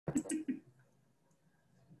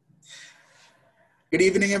Good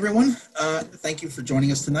evening, everyone. Thank you for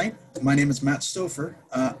joining us tonight. My name is Matt Stouffer.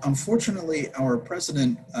 Unfortunately, our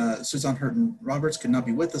president, Suzanne Hurton Roberts, could not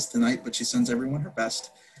be with us tonight, but she sends everyone her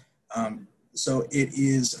best. So it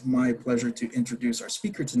is my pleasure to introduce our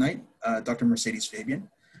speaker tonight, Dr. Mercedes Fabian.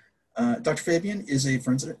 Dr. Fabian is a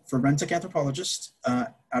forensic anthropologist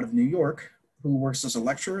out of New York who works as a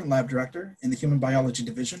lecturer and lab director in the Human Biology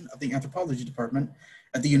Division of the Anthropology Department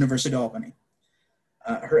at the University of Albany.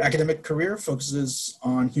 Her academic career focuses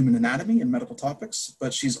on human anatomy and medical topics,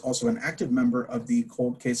 but she's also an active member of the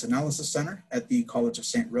Cold Case Analysis Center at the College of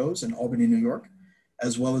St. Rose in Albany, New York,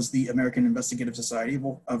 as well as the American Investigative Society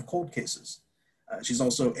of Cold Cases. She's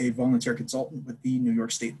also a volunteer consultant with the New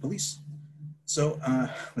York State Police. So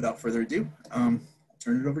without further ado, I'll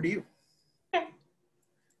turn it over to you. Okay.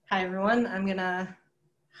 Hi, everyone. I'm gonna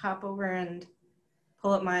hop over and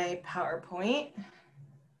pull up my PowerPoint.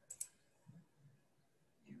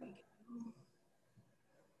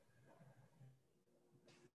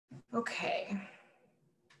 Okay.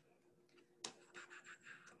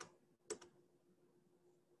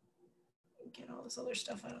 Get all this other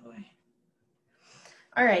stuff out of the way.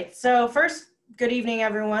 All right, so first, good evening,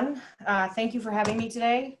 everyone. Thank you for having me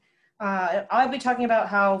today. I'll be talking about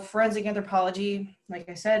how forensic anthropology, like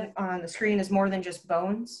I said on the screen, is more than just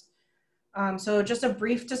bones. So just a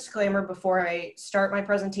brief disclaimer before I start my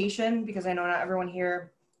presentation, because I know not everyone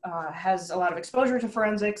here has a lot of exposure to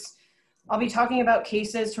forensics. I'll be talking about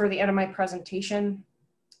cases toward the end of my presentation,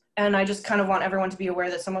 and I just kind of want everyone to be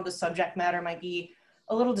aware that some of the subject matter might be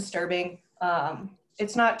a little disturbing.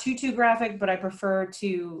 It's not too graphic, but I prefer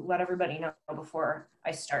to let everybody know before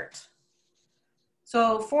I start.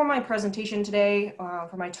 So for my presentation today,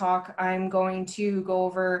 for my talk, I'm going to go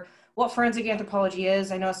over what forensic anthropology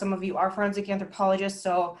is. I know some of you are forensic anthropologists,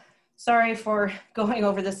 so sorry for going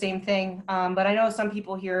over the same thing, but I know some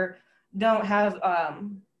people here don't have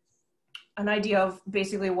an idea of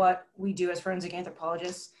basically what we do as forensic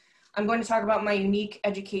anthropologists. I'm going to talk about my unique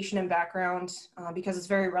education and background because it's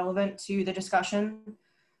very relevant to the discussion.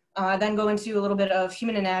 Then go into a little bit of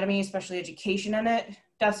human anatomy, especially education in it,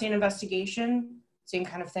 death scene investigation, same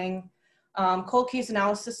kind of thing. Cold case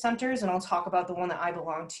analysis centers, and I'll talk about the one that I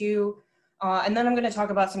belong to. And then I'm going to talk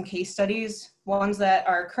about some case studies, ones that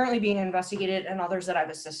are currently being investigated and others that I've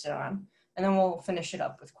assisted on. And then we'll finish it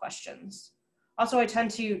up with questions. Also, I tend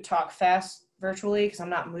to talk fast virtually because I'm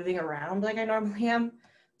not moving around like I normally am.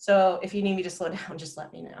 So if you need me to slow down, just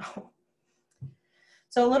let me know.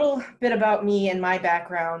 So a little bit about me and my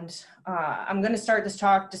background. I'm going to start this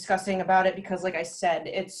talk discussing about it because, like I said,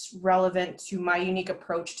 it's relevant to my unique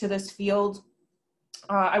approach to this field.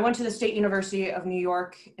 I went to the State University of New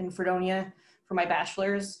York in Fredonia for my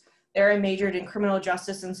bachelor's. There I majored in criminal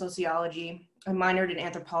justice and sociology. I minored in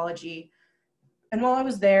anthropology. And while I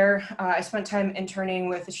was there, I spent time interning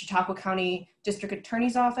with the Chautauqua County District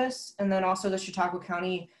Attorney's Office, and then also the Chautauqua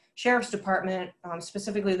County Sheriff's Department,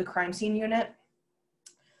 specifically the crime scene unit.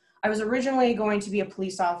 I was originally going to be a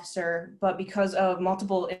police officer, but because of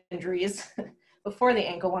multiple injuries before the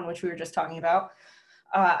ankle one, which we were just talking about,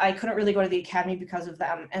 I couldn't really go to the academy because of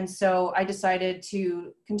them. And so I decided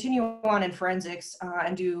to continue on in forensics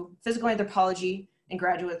and do physical anthropology in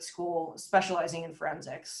graduate school, specializing in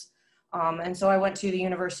forensics. And so I went to the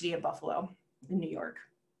University of Buffalo in New York.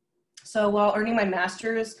 So while earning my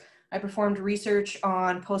master's, I performed research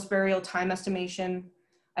on post-burial time estimation.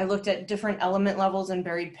 I looked at different element levels in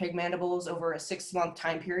buried pig mandibles over a 6-month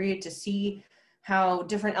time period to see how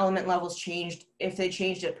different element levels changed, if they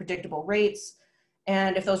changed at predictable rates,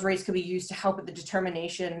 and if those rates could be used to help with the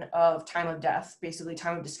determination of time of death, basically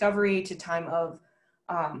time of discovery to time of,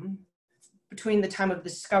 between the time of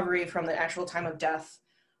discovery from the actual time of death.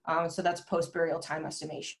 So that's post-burial time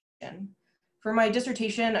estimation. For my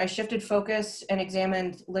dissertation, I shifted focus and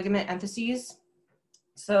examined ligament entheses.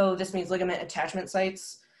 So this means ligament attachment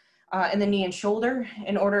sites in the knee and shoulder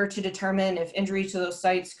in order to determine if injury to those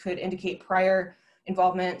sites could indicate prior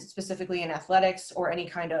involvement, specifically in athletics or any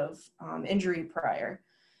kind of injury prior.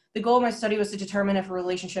 The goal of my study was to determine if a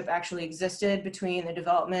relationship actually existed between the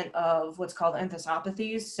development of what's called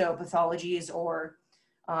enthesopathies, so pathologies or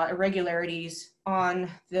irregularities on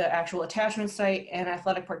the actual attachment site and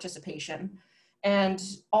athletic participation, and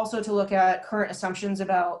also to look at current assumptions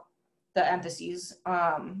about the entheses.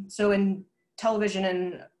 So in television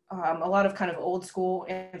and a lot of kind of old school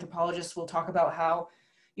anthropologists will talk about how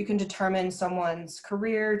you can determine someone's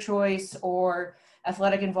career choice or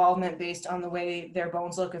athletic involvement based on the way their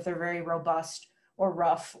bones look, if they're very robust or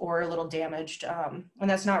rough or a little damaged. And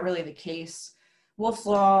that's not really the case. Wolff's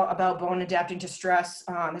law about bone adapting to stress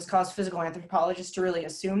has caused physical anthropologists to really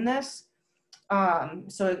assume this.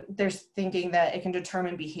 So they're thinking that it can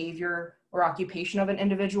determine behavior or occupation of an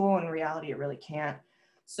individual. In reality, it really can't.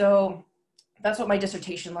 So that's what my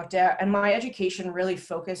dissertation looked at. And my education really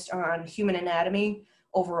focused on human anatomy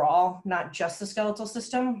overall, not just the skeletal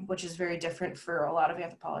system, which is very different for a lot of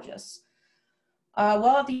anthropologists.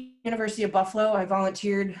 While at the University of Buffalo, I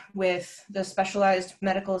volunteered with the Specialized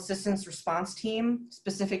Medical Assistance Response Team,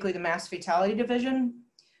 specifically the Mass Fatality Division.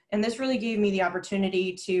 And this really gave me the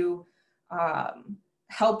opportunity to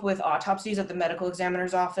help with autopsies at the medical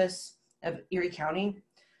examiner's office of Erie County.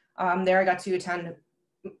 There I got to attend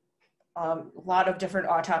a lot of different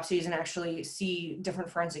autopsies and actually see different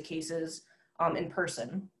forensic cases in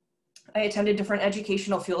person. I attended different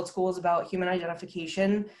educational field schools about human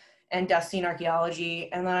identification and death scene archaeology.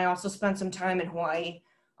 And then I also spent some time in Hawaii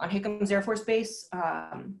on Hickams Air Force Base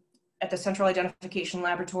at the Central Identification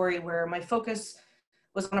Laboratory, where my focus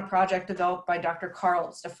was on a project developed by Dr.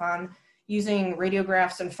 Carl Stefan using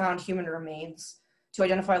radiographs and found human remains to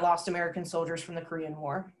identify lost American soldiers from the Korean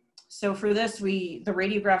War. So for this, the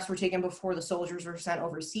radiographs were taken before the soldiers were sent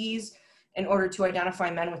overseas in order to identify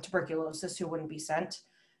men with tuberculosis who wouldn't be sent.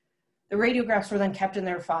 The radiographs were then kept in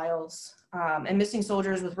their files, and missing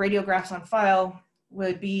soldiers with radiographs on file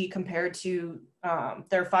would be compared to,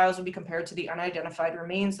 their files would be compared to the unidentified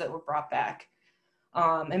remains that were brought back.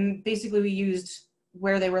 And basically we used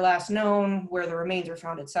where they were last known, where the remains were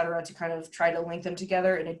found, et cetera, to kind of try to link them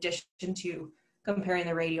together in addition to comparing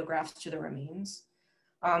the radiographs to the remains.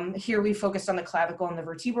 Here we focused on the clavicle and the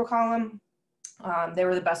vertebral column. They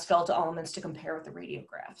were the best skeletal elements to compare with the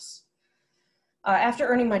radiographs. After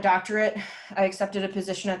earning my doctorate, I accepted a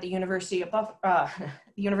position at the University of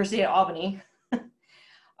Albany.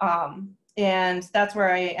 And that's where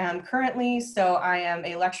I am currently. So I am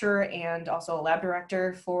a lecturer and also a lab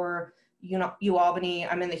director for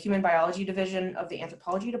UAlbany. I'm in the Human Biology Division of the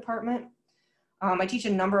Anthropology Department. I teach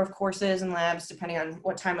a number of courses and labs depending on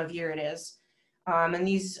what time of year it is. And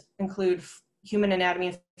these include human anatomy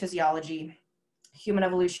and physiology, human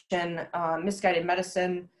evolution, misguided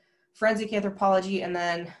medicine, forensic anthropology, and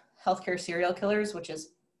then healthcare serial killers, which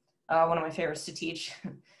is one of my favorites to teach.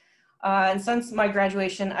 And since my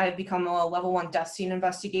graduation, I've become a level 1 death scene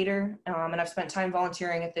investigator, and I've spent time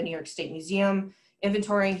volunteering at the New York State Museum,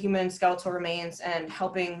 inventorying human skeletal remains, and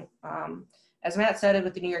helping, as Matt said,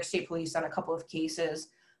 with the New York State Police on a couple of cases,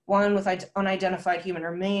 one with unidentified human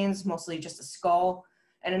remains, mostly just a skull,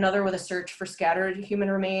 and another with a search for scattered human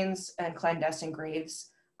remains and clandestine graves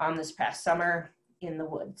this past summer in the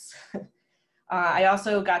woods. I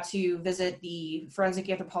also got to visit the Forensic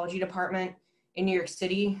Anthropology Department in New York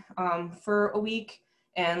City for a week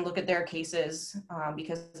and look at their cases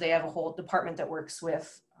because they have a whole department that works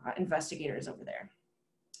with investigators over there.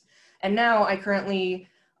 And now I currently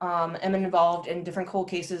am involved in different cold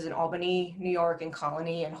cases in Albany, New York, and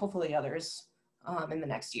Colony, and hopefully others in the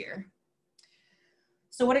next year.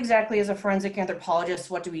 So what exactly is a forensic anthropologist?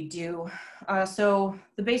 What do we do? So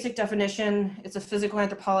the basic definition, it's a physical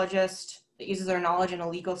anthropologist that uses their knowledge in a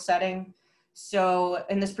legal setting. So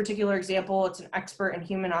in this particular example, it's an expert in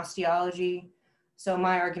human osteology. So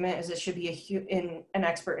my argument is it should be an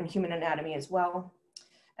expert in human anatomy as well.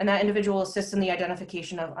 And that individual assists in the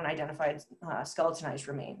identification of unidentified skeletonized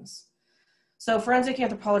remains. So forensic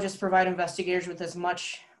anthropologists provide investigators with as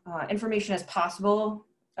much information as possible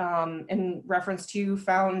in reference to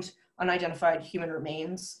found unidentified human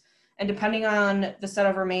remains. And depending on the set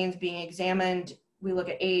of remains being examined, we look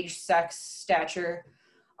at age, sex, stature,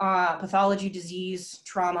 pathology, disease,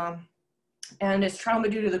 trauma, and is trauma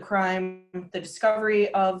due to the crime, the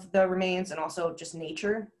discovery of the remains, and also just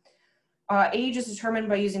nature. Age is determined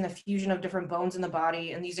by using the fusion of different bones in the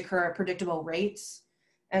body, and these occur at predictable rates.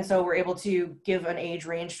 And so we're able to give an age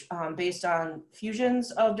range based on fusions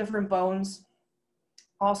of different bones.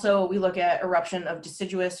 Also, we look at eruption of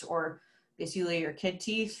deciduous, or basically your kid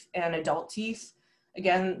teeth, and adult teeth.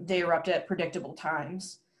 Again, they erupt at predictable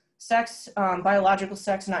times. Sex, biological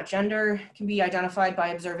sex, not gender, can be identified by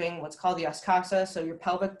observing what's called the os coxa, so your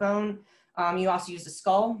pelvic bone. You also use the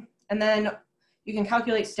skull. And then you can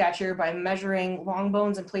calculate stature by measuring long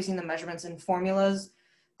bones and placing the measurements in formulas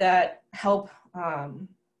that help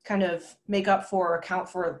kind of make up for or account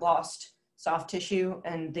for lost soft tissue,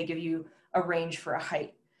 and they give you a range for a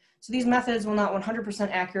height. So these methods, while not 100%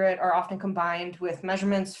 accurate, are often combined with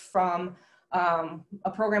measurements from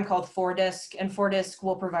a program called 4DISC, and 4DISC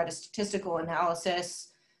will provide a statistical analysis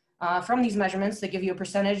from these measurements that give you a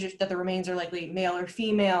percentage that the remains are likely male or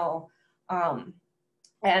female,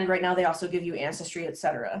 and right now they also give you ancestry,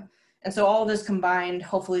 etc. And so all of this combined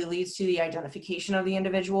hopefully leads to the identification of the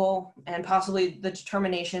individual and possibly the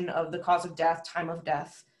determination of the cause of death, time of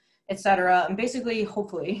death, etc. And basically,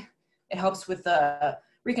 hopefully, it helps with the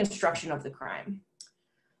reconstruction of the crime.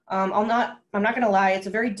 I'm not going to lie, it's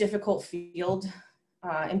a very difficult field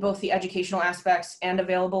in both the educational aspects and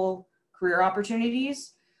available career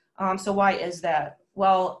opportunities. So why is that?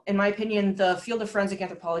 Well, in my opinion, the field of forensic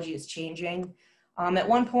anthropology is changing. At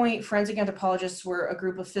one point, forensic anthropologists were a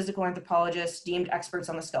group of physical anthropologists deemed experts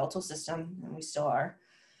on the skeletal system, and we still are.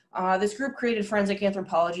 This group created forensic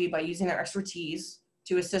anthropology by using their expertise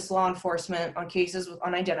to assist law enforcement on cases with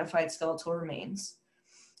unidentified skeletal remains.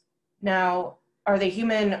 Now, are they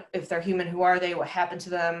human? If they're human, who are they? What happened to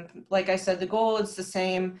them? Like I said, the goal is the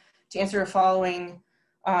same: to answer the following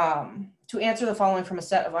from a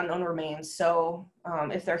set of unknown remains. So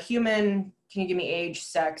if they're human, can you give me age,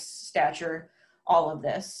 sex, stature, all of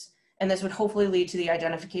this? And this would hopefully lead to the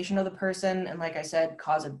identification of the person and, like I said,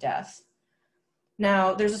 cause of death.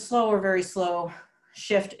 Now, there's a slow or very slow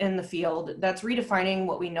shift in the field that's redefining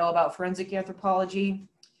what we know about forensic anthropology.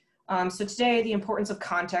 So today, the importance of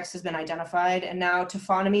context has been identified, and now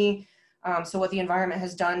taphonomy, so what the environment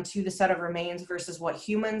has done to the set of remains versus what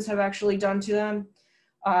humans have actually done to them,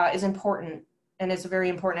 is important, and it's a very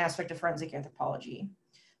important aspect of forensic anthropology.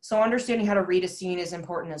 So understanding how to read a scene is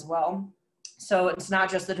important as well. So it's not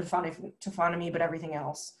just the taphonomy, but everything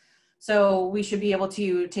else. So we should be able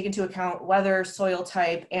to take into account weather, soil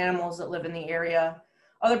type, animals that live in the area,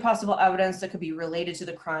 other possible evidence that could be related to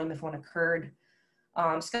the crime if one occurred.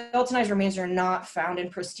 Skeletonized remains are not found in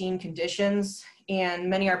pristine conditions, and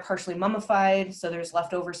many are partially mummified, so there's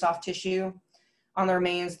leftover soft tissue on the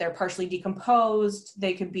remains. They're partially decomposed.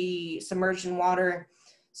 They could be submerged in water,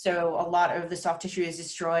 so a lot of the soft tissue is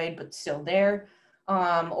destroyed but still there,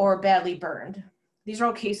 or badly burned. These are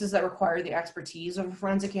all cases that require the expertise of a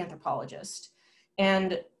forensic anthropologist,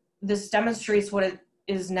 and this demonstrates what it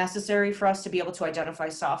is necessary for us to be able to identify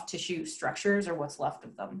soft tissue structures or what's left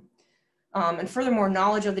of them. And furthermore,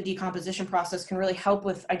 knowledge of the decomposition process can really help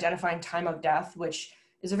with identifying time of death, which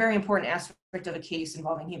is a very important aspect of a case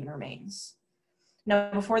involving human remains.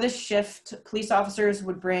 Now, before this shift, police officers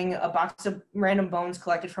would bring a box of random bones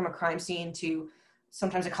collected from a crime scene to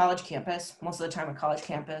sometimes a college campus, most of the time a college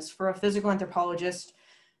campus, for a physical anthropologist,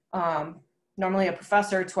 normally a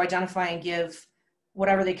professor, to identify and give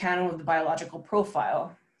whatever they can with the biological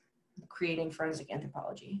profile, creating forensic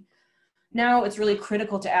anthropology. Now it's really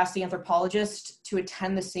critical to ask the anthropologist to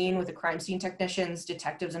attend the scene with the crime scene technicians,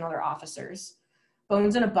 detectives, and other officers.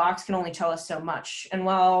 Bones in a box can only tell us so much. And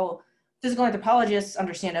while physical anthropologists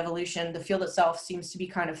understand evolution, the field itself seems to be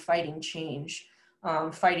kind of fighting change,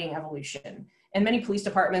 fighting evolution. And many police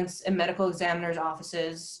departments and medical examiners'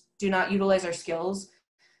 offices do not utilize our skills,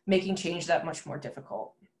 making change that much more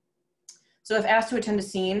difficult. So if asked to attend a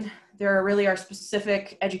scene, there really are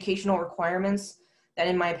specific educational requirements that,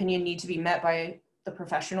 in my opinion, need to be met by the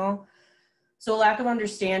professional. So a lack of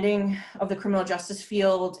understanding of the criminal justice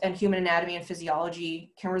field and human anatomy and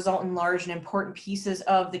physiology can result in large and important pieces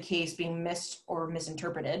of the case being missed or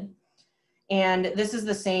misinterpreted. And this is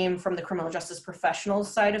the same from the criminal justice professional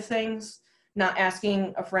side of things. Not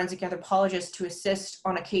asking a forensic anthropologist to assist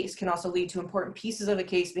on a case can also lead to important pieces of a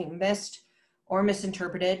case being missed or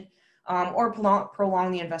misinterpreted, or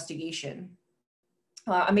prolong the investigation.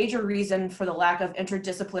 A major reason for the lack of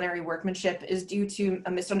interdisciplinary workmanship is due to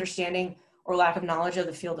a misunderstanding or lack of knowledge of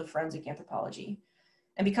the field of forensic anthropology.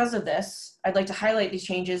 And because of this, I'd like to highlight these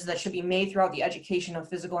changes that should be made throughout the education of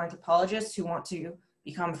physical anthropologists who want to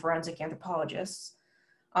become forensic anthropologists,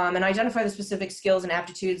 and identify the specific skills and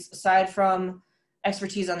aptitudes aside from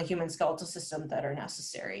expertise on the human skeletal system that are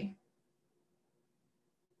necessary.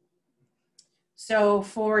 So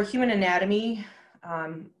for human anatomy,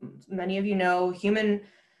 many of you know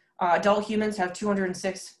adult humans have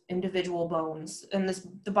 206 individual bones, and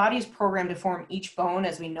the body is programmed to form each bone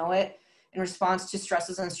as we know it in response to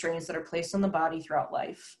stresses and strains that are placed on the body throughout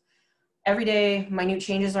life. Every day, minute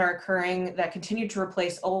changes are occurring that continue to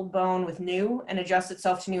replace old bone with new and adjust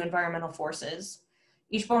itself to new environmental forces.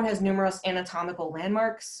 Each bone has numerous anatomical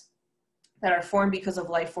landmarks that are formed because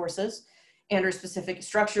of life forces and are specific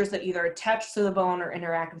structures that either attach to the bone or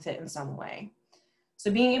interact with it in some way.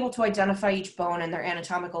 So being able to identify each bone and their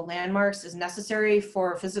anatomical landmarks is necessary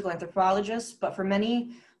for physical anthropologists, but for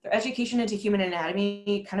many, their education into human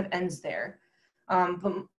anatomy kind of ends there.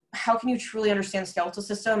 But how can you truly understand the skeletal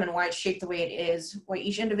system and why it's shaped the way it is, why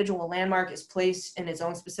each individual landmark is placed in its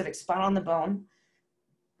own specific spot on the bone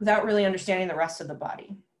without really understanding the rest of the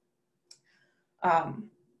body?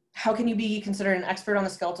 How can you be considered an expert on the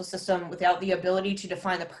skeletal system without the ability to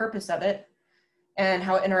define the purpose of it and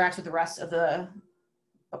how it interacts with the rest of the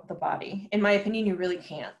body? In my opinion, you really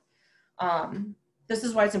can't. This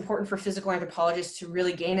is why it's important for physical anthropologists to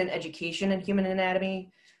really gain an education in human anatomy.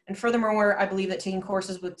 And furthermore, I believe that taking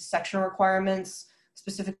courses with dissection requirements,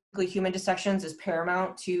 specifically human dissections, is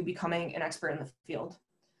paramount to becoming an expert in the field.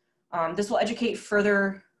 This will educate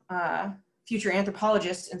further future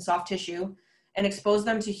anthropologists in soft tissue and expose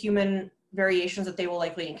them to human variations that they will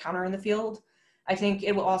likely encounter in the field. I think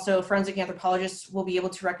it will also, forensic anthropologists will be able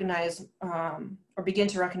to recognize or begin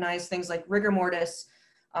to recognize things like rigor mortis,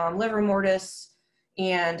 livor mortis,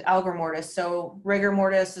 and algor mortis. So rigor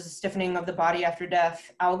mortis is a stiffening of the body after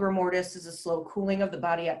death, algor mortis is a slow cooling of the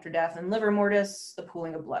body after death, and livor mortis, the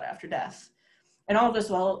pooling of blood after death. And all of this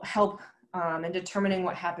will help in determining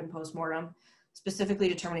what happened post-mortem, specifically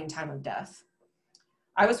determining time of death.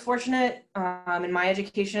 I was fortunate in my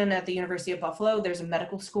education at the University of Buffalo. There's a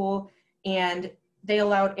medical school, and they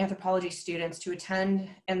allowed anthropology students to attend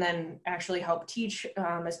and then actually help teach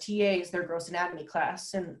as TAs their gross anatomy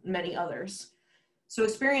class and many others. So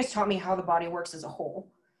experience taught me how the body works as a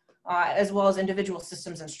whole, as well as individual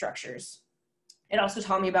systems and structures. It also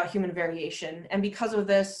taught me about human variation. And because of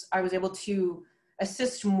this, I was able to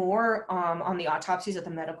assist more on the autopsies at the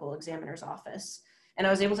medical examiner's office. And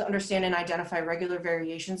I was able to understand and identify regular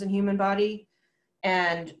variations in human body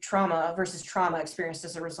and trauma versus trauma experienced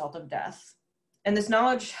as a result of death. And this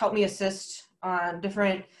knowledge helped me assist on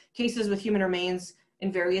different cases with human remains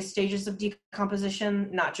in various stages of decomposition,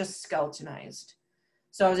 not just skeletonized.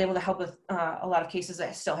 So I was able to help with a lot of cases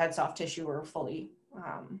that still had soft tissue or fully,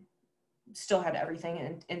 still had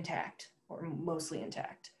everything intact or mostly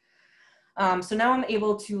intact. So now I'm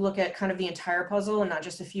able to look at kind of the entire puzzle and not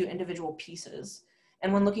just a few individual pieces.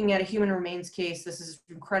 And when looking at a human remains case, this is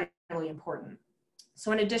incredibly important.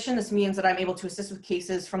 So in addition, this means that I'm able to assist with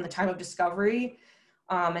cases from the time of discovery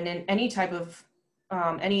and in any type of,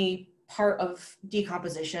 any part of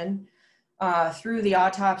decomposition through the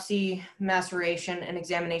autopsy, maceration, and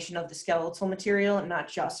examination of the skeletal material, and not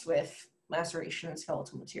just with maceration and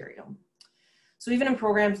skeletal material. So even in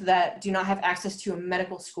programs that do not have access to a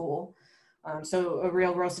medical school, so a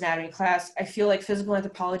real gross anatomy class, I feel like physical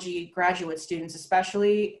anthropology graduate students,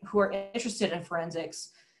 especially who are interested in forensics,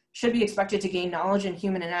 should be expected to gain knowledge in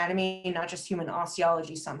human anatomy, not just human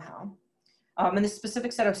osteology somehow. And this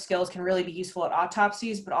specific set of skills can really be useful at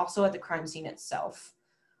autopsies, but also at the crime scene itself.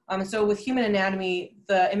 And so with human anatomy,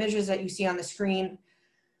 the images that you see on the screen,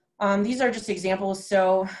 these are just examples.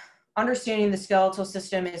 So understanding the skeletal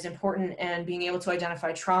system is important and being able to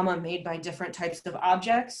identify trauma made by different types of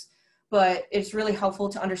objects, but it's really helpful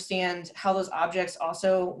to understand how those objects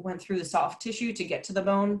also went through the soft tissue to get to the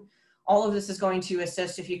bone. All of this is going to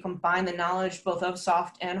assist if you combine the knowledge both of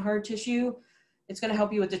soft and hard tissue. It's going to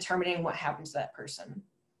help you with determining what happened to that person.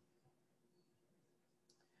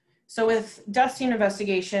 So with death scene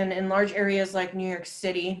investigation in large areas like New York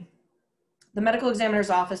City, the medical examiner's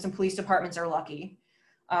office and police departments are lucky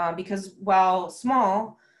because while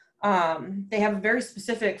small, they have a very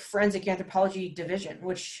specific forensic anthropology division,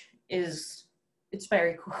 which it's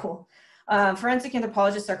very cool. Forensic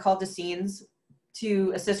anthropologists are called to scenes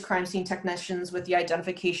to assist crime scene technicians with the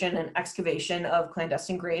identification and excavation of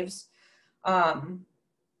clandestine graves,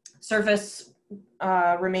 surface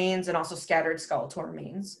remains, and also scattered skeletal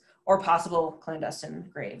remains, or possible clandestine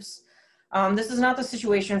graves. This is not the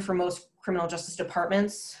situation for most criminal justice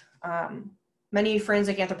departments. Many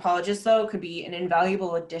forensic anthropologists, though, could be an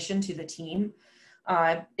invaluable addition to the team.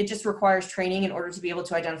 It just requires training in order to be able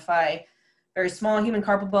to identify very small human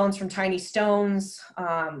carpal bones from tiny stones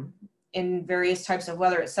in various types of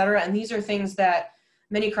weather, et cetera. And these are things that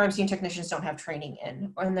many crime scene technicians don't have training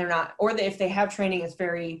in, and they're not, or if they have training, it's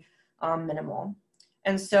very minimal.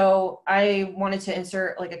 And so I wanted to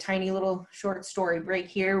insert like a tiny little short story break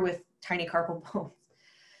here with tiny carpal bones.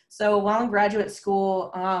 So while in graduate school,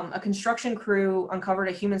 a construction crew uncovered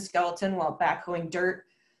a human skeleton while backhoeing dirt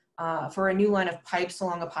for a new line of pipes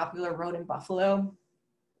along a popular road in Buffalo.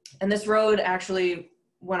 And this road actually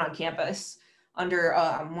went on campus under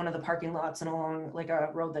one of the parking lots and along like a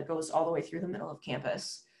road that goes all the way through the middle of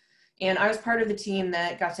campus. And I was part of the team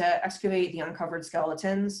that got to excavate the uncovered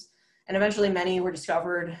skeletons. And eventually many were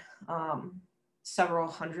discovered, several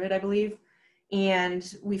hundred, I believe.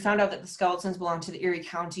 And we found out that the skeletons belonged to the Erie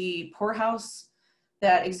County poorhouse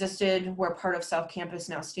that existed where part of South Campus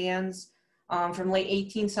now stands from late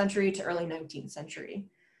 18th century to early 19th century.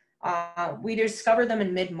 We discovered them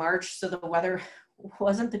in mid-March, so the weather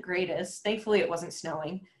wasn't the greatest. Thankfully, it wasn't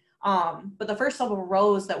snowing. But the first several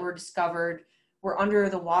rows that were discovered were under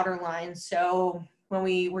the water line. So when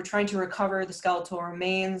we were trying to recover the skeletal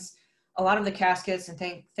remains, a lot of the caskets, and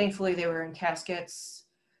thankfully they were in caskets,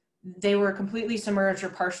 they were completely submerged or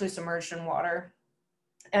partially submerged in water.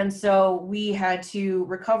 And so we had to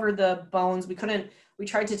recover the bones. We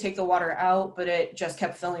tried to take the water out, but it just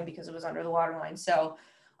kept filling because it was under the water line. So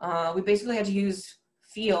we basically had to use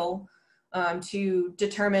feel to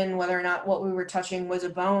determine whether or not what we were touching was a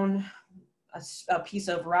bone, a piece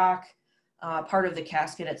of rock, part of the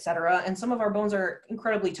casket, etc. And some of our bones are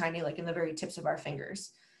incredibly tiny, like in the very tips of our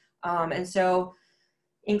fingers. And so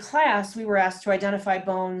in class, we were asked to identify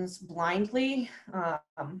bones blindly.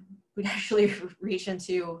 We'd actually reach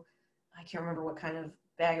into, I can't remember what kind of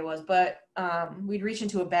bag it was, but we'd reach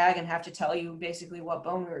into a bag and have to tell you basically what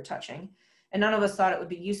bone we were touching. And none of us thought it would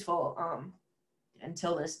be useful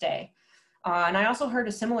until this day. And I also heard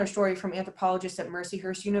a similar story from anthropologists at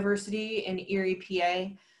Mercyhurst University in Erie,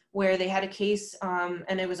 PA, where they had a case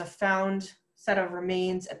and it was a found set of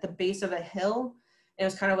remains at the base of a hill. It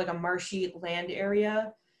was kind of like a marshy land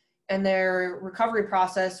area. And their recovery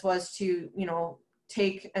process was to,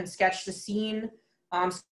 take and sketch the scene,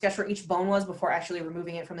 sketch where each bone was before actually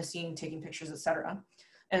removing it from the scene, taking pictures, etc.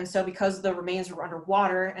 And so because the remains were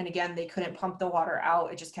underwater, and again, they couldn't pump the water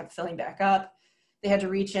out, it just kept filling back up. They had to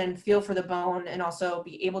reach in, feel for the bone, and also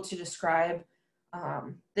be able to describe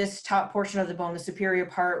this top portion of the bone, the superior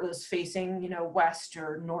part was facing, west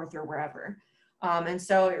or north or wherever. And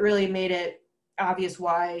so it really made it obvious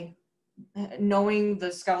why knowing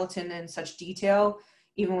the skeleton in such detail,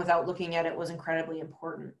 even without looking at it, was incredibly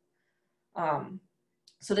important.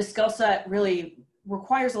 So this skill set really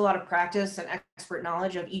requires a lot of practice and expert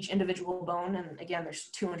knowledge of each individual bone. And again, there's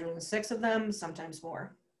 206 of them, sometimes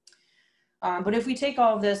more. But if we take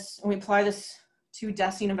all of this and we apply this to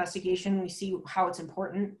death scene investigation, we see how it's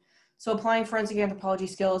important. So applying forensic anthropology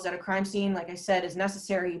skills at a crime scene, like I said, is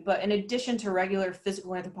necessary. But in addition to regular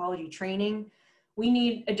physical anthropology training, we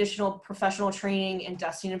need additional professional training in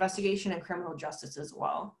death scene investigation and criminal justice as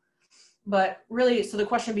well. But really, so the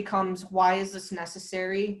question becomes, why is this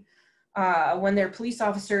necessary? When they're police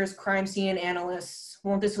officers, crime scene analysts,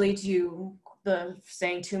 won't this lead to the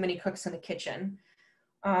saying too many cooks in the kitchen?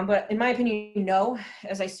 But in my opinion, no.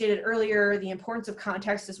 As I stated earlier, the importance of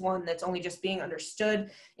context is one that's only just being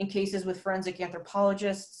understood in cases with forensic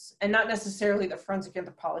anthropologists, and not necessarily the forensic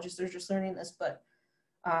anthropologists are just learning this, but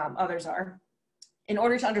others are. In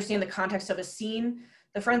order to understand the context of a scene,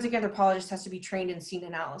 the forensic anthropologist has to be trained in scene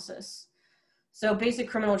analysis. So basic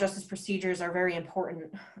criminal justice procedures are very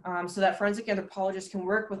important so that forensic anthropologists can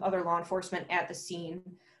work with other law enforcement at the scene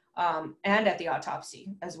and at the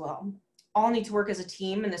autopsy as well. All need to work as a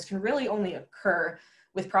team, and this can really only occur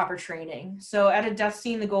with proper training. So at a death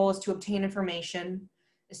scene, the goal is to obtain information,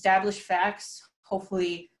 establish facts,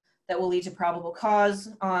 hopefully that will lead to probable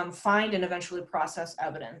cause, find and eventually process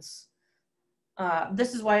evidence.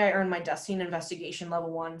 This is why I earned my death scene investigation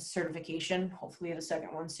level 1 certification, hopefully the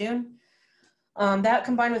second one soon. That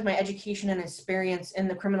combined with my education and experience in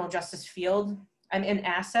the criminal justice field, I'm an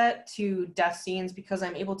asset to death scenes because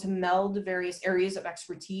I'm able to meld various areas of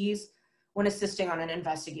expertise when assisting on an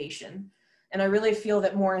investigation. And I really feel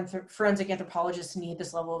that more forensic anthropologists need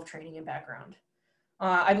this level of training and background.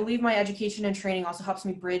 I believe my education and training also helps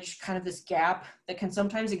me bridge kind of this gap that can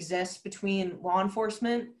sometimes exist between law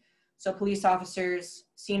enforcement, so police officers,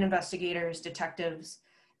 scene investigators, detectives,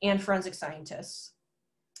 and forensic scientists.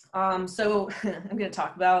 So I'm going to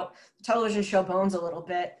talk about the television show Bones a little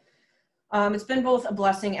bit. It's been both a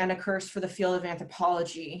blessing and a curse for the field of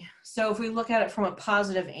anthropology. So if we look at it from a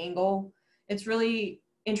positive angle, it's really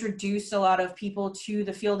introduced a lot of people to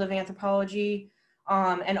the field of anthropology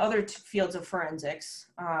and other fields of forensics.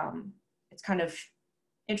 It's kind of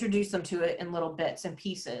introduced them to it in little bits and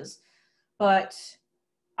pieces. But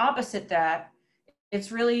opposite that,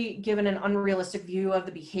 it's really given an unrealistic view of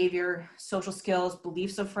the behavior, social skills,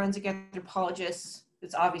 beliefs of forensic anthropologists.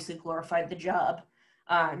 It's obviously glorified the job.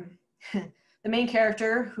 The main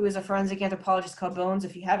character, who is a forensic anthropologist called Bones,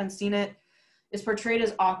 if you haven't seen it, is portrayed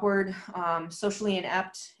as awkward, socially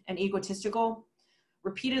inept, and egotistical.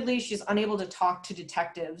 Repeatedly, she's unable to talk to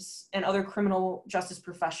detectives and other criminal justice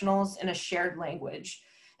professionals in a shared language.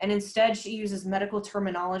 And instead, she uses medical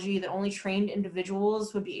terminology that only trained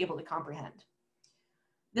individuals would be able to comprehend.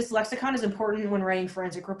 This lexicon is important when writing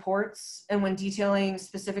forensic reports and when detailing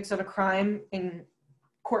specifics of a crime in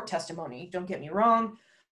court testimony, don't get me wrong,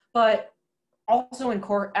 but also in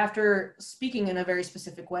court after speaking in a very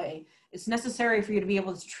specific way. It's necessary for you to be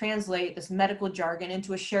able to translate this medical jargon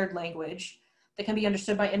into a shared language that can be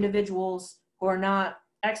understood by individuals who are not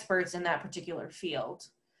experts in that particular field.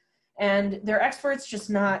 And they're experts, just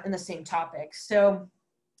not in the same topic. So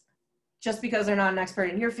just because they're not an expert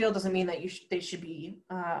in your field doesn't mean that they should be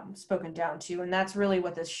spoken down to. And that's really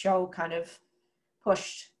what this show kind of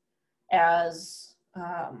pushed as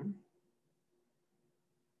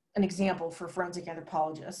an example for forensic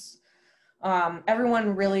anthropologists.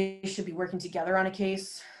 Everyone really should be working together on a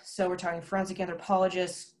case. So we're talking forensic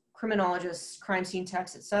anthropologists, criminologists, crime scene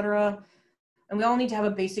techs, etc. And we all need to have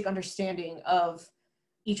a basic understanding of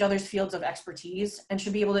each other's fields of expertise and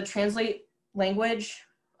should be able to translate language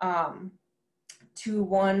to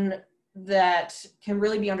one that can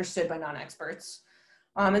really be understood by non-experts.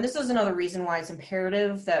 And this is another reason why it's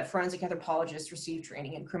imperative that forensic anthropologists receive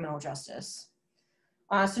training in criminal justice.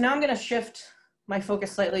 So now I'm going to shift my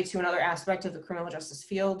focus slightly to another aspect of the criminal justice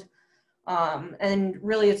field. And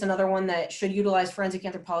really it's another one that should utilize forensic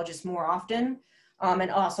anthropologists more often,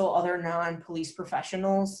 and also other non-police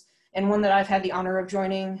professionals, and one that I've had the honor of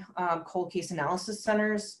joining, cold case analysis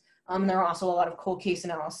centers. There are also a lot of cold case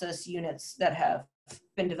analysis units that have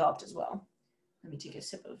been developed as well. Let me take a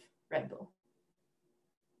sip of Red Bull.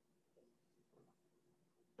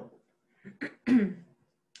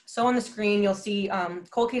 So on the screen, you'll see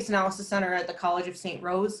Cold Case Analysis Center at the College of St.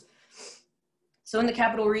 Rose. So in the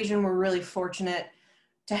Capital Region, we're really fortunate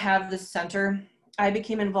to have this center. I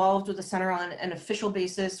became involved with the center on an official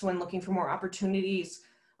basis when looking for more opportunities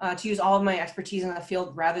to use all of my expertise in the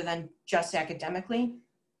field rather than just academically.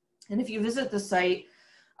 And if you visit the site,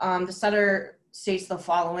 the center states the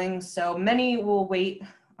following. So many will wait,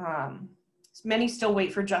 many still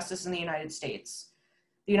wait for justice in the United States.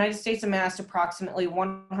 The United States amassed approximately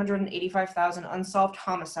 185,000 unsolved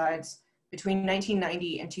homicides between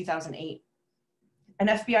 1990 and 2008. And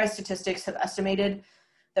FBI statistics have estimated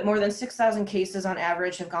that more than 6,000 cases on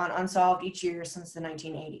average have gone unsolved each year since the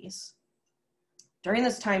 1980s. During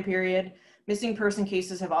this time period, missing person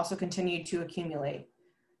cases have also continued to accumulate.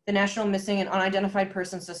 The National Missing and Unidentified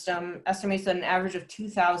Person System estimates that an average of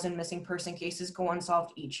 2,000 missing person cases go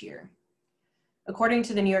unsolved each year. According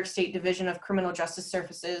to the New York State Division of Criminal Justice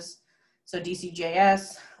Services, so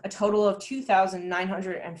DCJS, a total of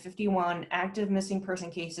 2,951 active missing person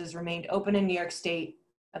cases remained open in New York State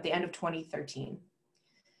at the end of 2013.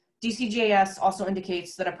 DCJS also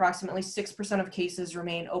indicates that approximately 6% of cases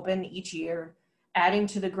remain open each year, adding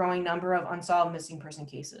to the growing number of unsolved missing person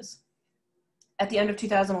cases. At the end of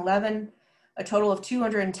 2011, a total of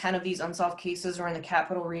 210 of these unsolved cases were in the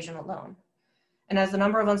Capital Region alone. And as the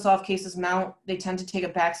number of unsolved cases mount, they tend to take a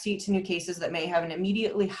backseat to new cases that may have an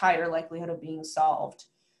immediately higher likelihood of being solved.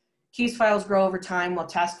 Case files grow over time while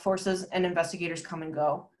task forces and investigators come and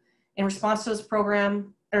go. In response to this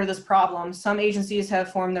problem, some agencies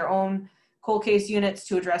have formed their own cold case units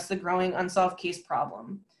to address the growing unsolved case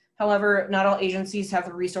problem. However, not all agencies have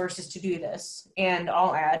the resources to do this. And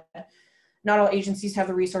I'll add, not all agencies have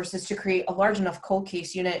the resources to create a large enough cold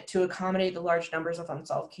case unit to accommodate the large numbers of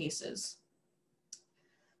unsolved cases.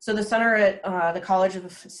 So the center at the College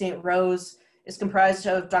of St. Rose is comprised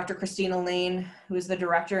of Dr. Christina Lane, who is the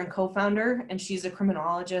director and co-founder, and she's a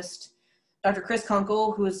criminologist. Dr. Chris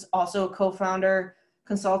Kunkel, who is also a co-founder,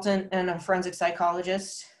 consultant, and a forensic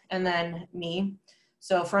psychologist, and then me.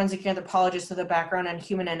 So forensic anthropologist with a background in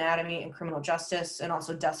human anatomy and criminal justice, and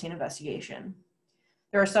also death scene investigation.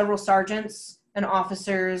 There are several sergeants and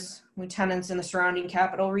officers, lieutenants in the surrounding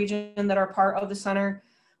Capital Region that are part of the center.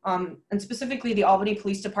 And specifically the Albany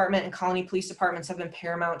Police Department and Colony Police Departments have been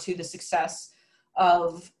paramount to the success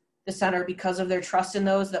of the center because of their trust in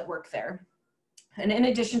those that work there. And in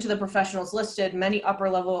addition to the professionals listed, many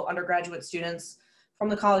upper-level undergraduate students from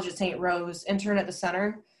the College of St. Rose intern at the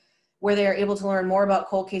center, where they are able to learn more about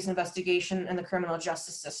cold case investigation and the criminal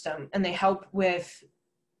justice system. And they help with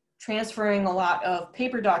transferring a lot of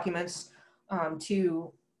paper documents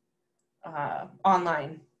to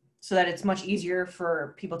online, so that it's much easier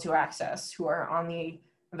for people to access who are on the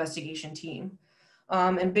investigation team.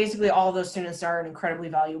 And basically all of those students are an incredibly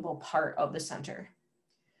valuable part of the center.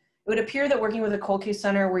 It would appear that working with a cold case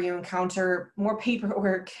center where you encounter more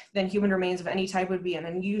paperwork than human remains of any type would be an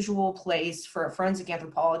unusual place for a forensic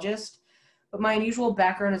anthropologist, but my unusual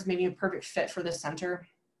background has made me a perfect fit for this center.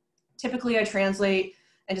 Typically I translate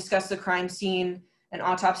and discuss the crime scene and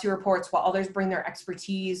autopsy reports while others bring their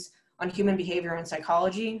expertise on human behavior and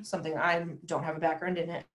psychology, something I don't have a background in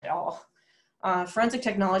it at all. Forensic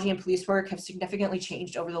technology and police work have significantly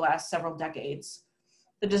changed over the last several decades.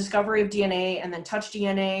 The discovery of DNA and then touch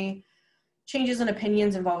DNA, changes in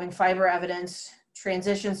opinions involving fiber evidence,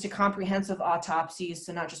 transitions to comprehensive autopsies,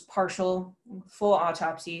 so not just partial, full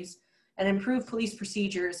autopsies, and improved police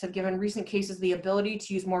procedures have given recent cases the ability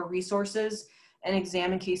to use more resources and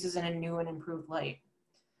examine cases in a new and improved light.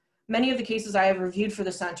 Many of the cases I have reviewed for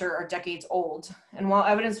the center are decades old, and while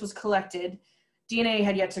evidence was collected, DNA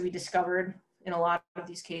had yet to be discovered in a lot of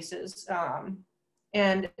these cases.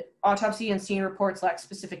 And autopsy and scene reports lack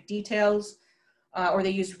specific details. or they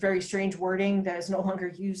use very strange wording that is no longer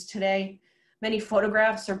used today. Many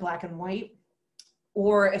photographs are black and white,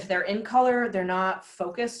 or if they're in color, they're not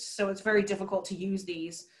focused. So it's very difficult to use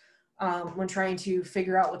these when trying to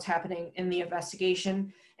figure out what's happening in the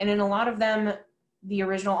investigation. And in a lot of them, the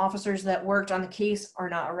original officers that worked on the case are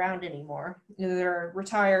not around anymore. Either they're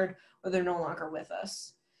retired or they're no longer with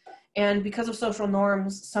us. And because of social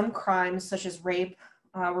norms, some crimes such as rape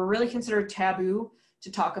were really considered taboo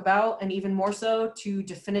to talk about, and even more so to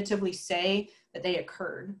definitively say that they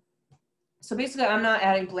occurred. So basically, I'm not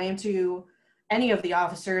adding blame to any of the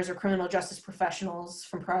officers or criminal justice professionals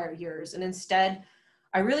from prior years. And instead,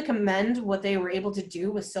 I really commend what they were able to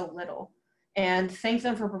do with so little, and thank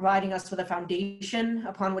them for providing us with a foundation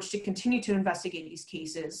upon which to continue to investigate these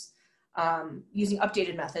cases using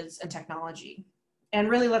updated methods and technology. And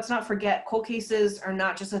really, let's not forget, cold cases are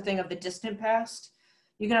not just a thing of the distant past.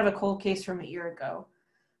 You can have a cold case from a year ago.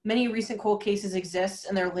 Many recent cold cases exist,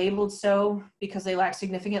 and they're labeled so because they lack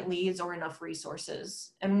significant leads or enough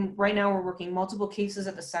resources. And right now we're working multiple cases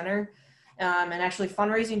at the center and actually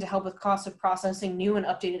fundraising to help with costs of processing new and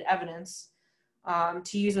updated evidence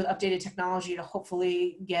to use with updated technology to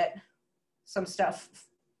hopefully get some stuff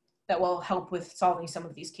that will help with solving some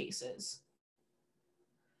of these cases.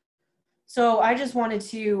 So I just wanted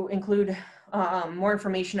to include more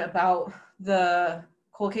information about the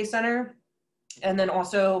Cold Case Center, and then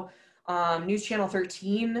also News Channel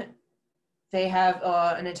 13. They have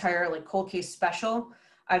an entire cold case special.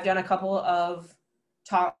 I've done a couple of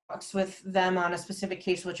talks with them on a specific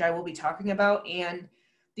case, which I will be talking about, and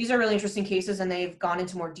these are really interesting cases, and they've gone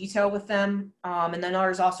into more detail with them. And then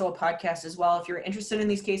there's also a podcast as well if you're interested in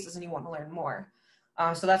these cases and you want to learn more.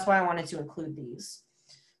 So that's why I wanted to include these.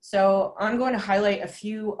 So I'm going to highlight a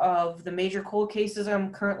few of the major cold cases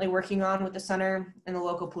I'm currently working on with the center and the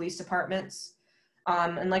local police departments.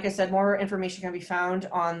 And like I said, more information can be found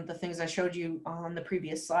on the things I showed you on the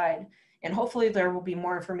previous slide. And hopefully there will be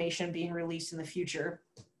more information being released in the future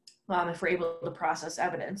if we're able to process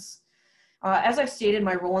evidence. As I've stated,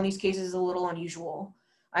 my role in these cases is a little unusual.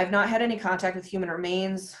 I've not had any contact with human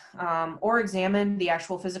remains or examined the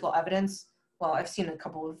actual physical evidence. Well, I've seen a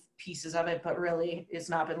couple of pieces of it, but really it's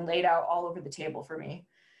not been laid out all over the table for me.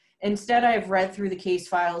 Instead, I've read through the case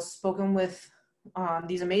files, spoken with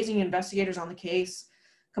these amazing investigators on the case,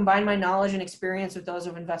 combined my knowledge and experience with those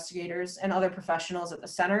of investigators and other professionals at the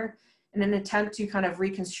center in an attempt to kind of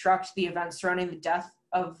reconstruct the events surrounding the death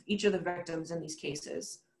of each of the victims in these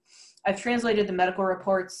cases. I've translated the medical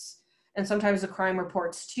reports and sometimes the crime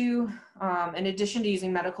reports too. In addition to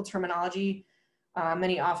using medical terminology,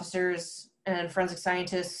 many officers and forensic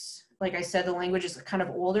scientists, like I said, the language is kind of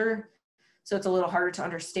older, so it's a little harder to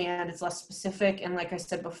understand. It's less specific, and like I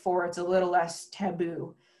said before, it's a little less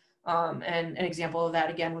taboo. And an example of that,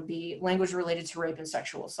 again, would be language related to rape and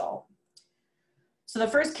sexual assault. So the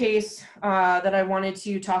first case that I wanted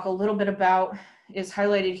to talk a little bit about is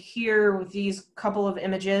highlighted here with these couple of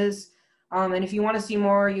images. And if you want to see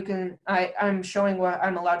more, you can, I'm showing what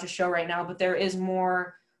I'm allowed to show right now, but there is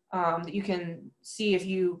more that you can see if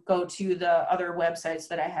you go to the other websites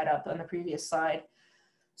that I had up on the previous slide.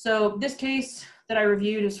 So this case that I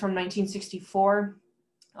reviewed is from 1964.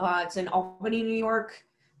 It's in Albany, New York.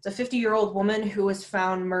 It's a 50-year-old woman who was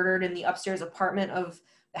found murdered in the upstairs apartment of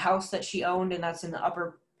the house that she owned, and that's in the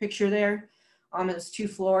upper picture there. It was 2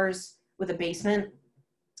 floors with a basement.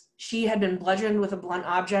 She had been bludgeoned with a blunt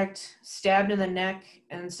object, stabbed in the neck,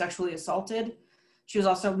 and sexually assaulted. She was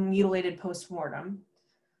also mutilated post-mortem.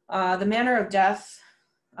 The manner of death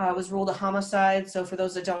was ruled a homicide. So for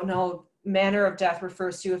those that don't know, manner of death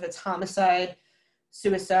refers to if it's homicide,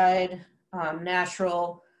 suicide,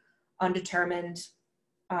 natural, undetermined.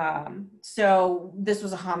 So this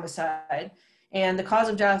was a homicide. And the cause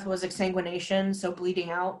of death was exsanguination, so bleeding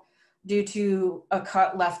out, due to a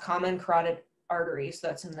cut left common carotid artery, so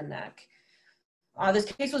that's in the neck. This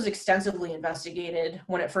case was extensively investigated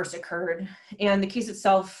when it first occurred, and the case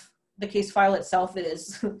itself, the case file itself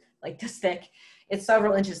is like this thick. It's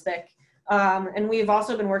several inches thick. And we've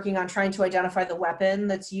also been working on trying to identify the weapon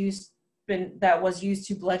that was used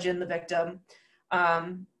to bludgeon the victim.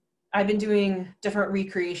 I've been doing different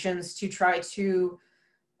recreations to try to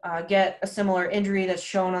get a similar injury that's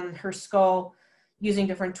shown on her skull using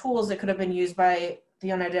different tools that could have been used by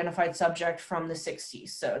the unidentified subject from the 60s.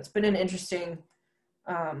 So it's been an interesting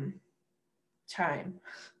time.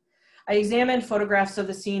 I examined photographs of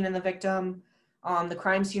the scene and the victim, the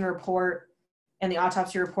crime scene report, and the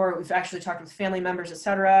autopsy report. We've actually talked with family members,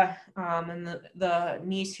 etc., and the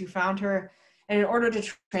niece who found her. And in order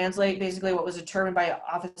to translate basically what was determined by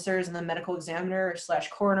officers and the medical examiner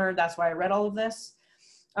 / coroner, that's why I read all of this.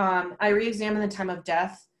 I re-examined the time of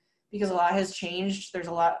death because a lot has changed. There's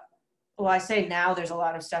a lot, well, I say now there's a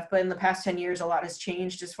lot of stuff, but in the past 10 years, a lot has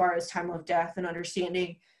changed as far as time of death and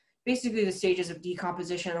understanding basically the stages of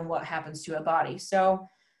decomposition and what happens to a body. So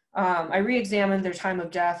I re-examined their time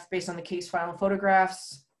of death based on the case file and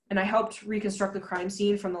photographs, and I helped reconstruct the crime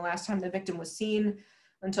scene from the last time the victim was seen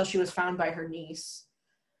until she was found by her niece.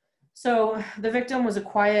 So the victim was a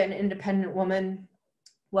quiet and independent woman,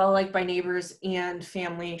 well-liked by neighbors and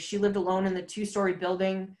family. She lived alone in the 2-story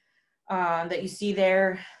building that you see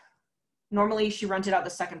there. Normally, she rented out the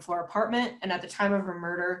 2nd floor apartment, and at the time of her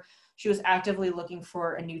murder, she was actively looking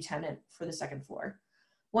for a new tenant for the 2nd floor.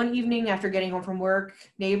 One evening after getting home from work,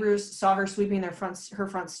 neighbors saw her sweeping her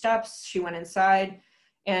front steps. She went inside,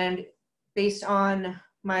 and based on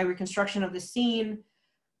my reconstruction of the scene,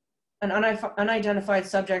 an unidentified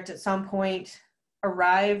subject at some point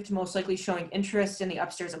arrived, most likely showing interest in the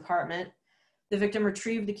upstairs apartment. The victim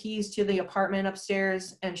retrieved the keys to the apartment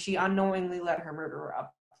upstairs, and she unknowingly let her murderer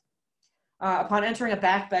up. Upon entering a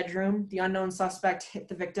back bedroom, the unknown suspect hit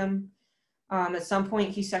the victim. At some point,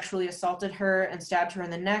 he sexually assaulted her and stabbed her in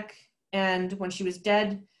the neck, and when she was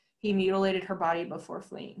dead, he mutilated her body before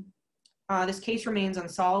fleeing. This case remains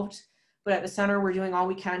unsolved, but at the center, we're doing all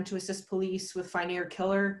we can to assist police with finding her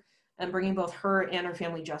killer and bringing both her and her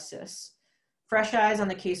family justice. Fresh eyes on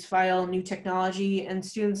the case file, new technology, and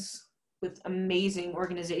students with amazing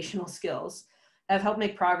organizational skills have helped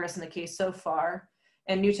make progress in the case so far,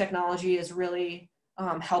 and new technology is really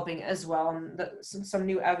helping as well. And some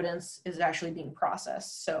new evidence is actually being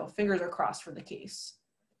processed. So fingers are crossed for the case.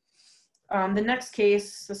 The next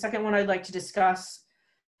case, the second one I'd like to discuss,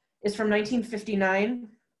 is from 1959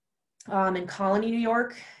 in Colony, New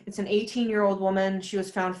York. It's an 18-year-old woman. She was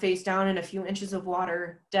found face down in a few inches of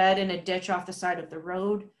water, dead in a ditch off the side of the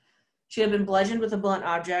road. She had been bludgeoned with a blunt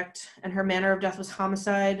object, and her manner of death was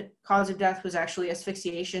homicide. Cause of death was actually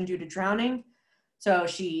asphyxiation due to drowning, so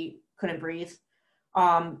she couldn't breathe,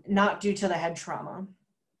 not due to the head trauma.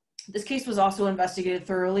 This case was also investigated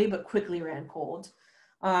thoroughly, but quickly ran cold.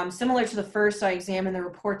 Similar to the first, I examined the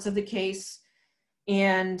reports of the case,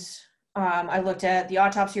 and I looked at the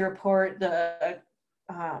autopsy report, the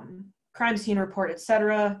crime scene report,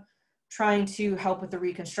 etc., trying to help with the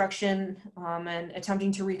reconstruction and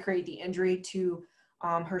attempting to recreate the injury to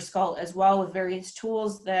her skull as well with various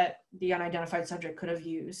tools that the unidentified subject could have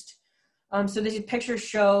used. So these pictures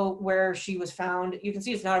show where she was found. You can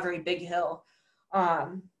see it's not a very big hill.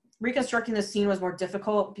 Reconstructing the scene was more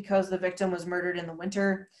difficult because the victim was murdered in the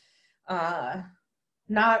winter,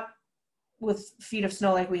 not with feet of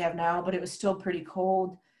snow like we have now, but it was still pretty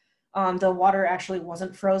cold. The water actually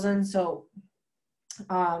wasn't frozen, so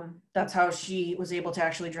that's how she was able to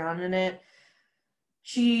actually drown in it.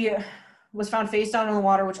 She was found face down in the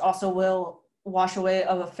water, which also will wash away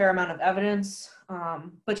a fair amount of evidence,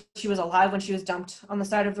 but she was alive when she was dumped on the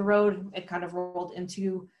side of the road. It kind of rolled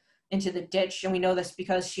into the ditch, and we know this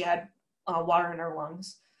because she had water in her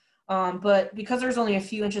lungs. But because there's only a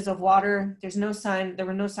few inches of water, there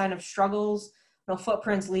were no sign of struggles, no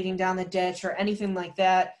footprints leading down the ditch or anything like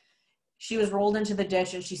that. She was rolled into the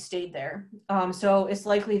ditch and she stayed there. So it's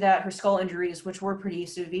likely that her skull injuries, which were pretty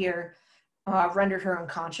severe, rendered her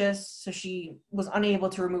unconscious. So she was unable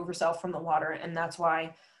to remove herself from the water, and that's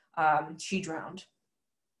why she drowned.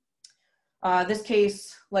 This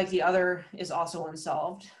case, like the other, is also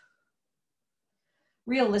unsolved.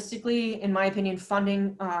 Realistically, in my opinion,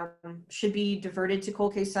 funding should be diverted to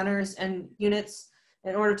cold case centers and units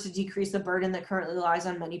in order to decrease the burden that currently lies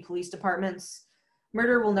on many police departments.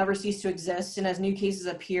 Murder will never cease to exist, and as new cases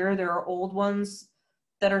appear, there are old ones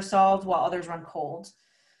that are solved while others run cold.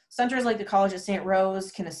 Centers like the College at St. Rose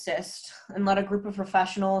can assist and let a group of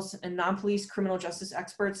professionals and non-police criminal justice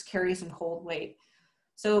experts carry some cold weight.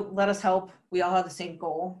 So let us help. We all have the same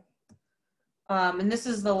goal. And this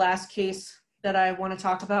is the last case that I want to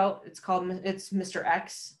talk about. It's Mr.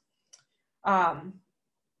 X. Mr.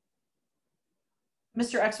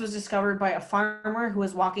 X was discovered by a farmer who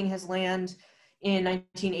was walking his land in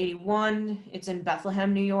 1981. It's in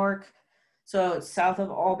Bethlehem, New York. So it's south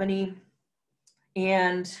of Albany.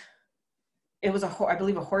 And it was I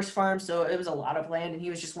believe a horse farm. So it was a lot of land, and he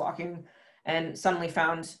was just walking and suddenly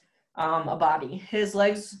found a body. His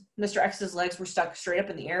legs, Mr. X's legs, were stuck straight up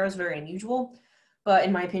in the air. It was very unusual. But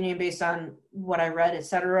in my opinion, based on what I read,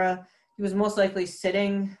 etc., he was most likely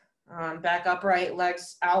sitting back upright,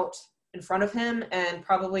 legs out in front of him, and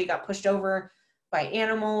probably got pushed over by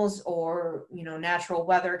animals or, natural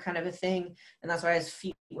weather kind of a thing. And that's why his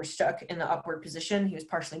feet were stuck in the upward position. He was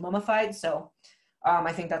partially mummified. So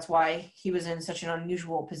I think that's why he was in such an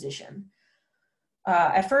unusual position.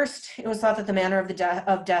 At first, it was thought that the manner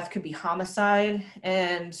of death could be homicide,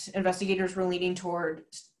 and investigators were leaning toward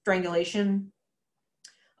strangulation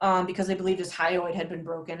because they believed his hyoid had been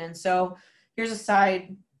broken. And so here's a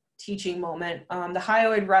side teaching moment. The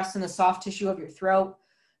hyoid rests in the soft tissue of your throat,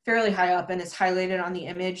 fairly high up, and it's highlighted on the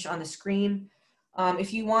image on the screen.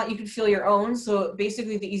 If you want, you could feel your own. So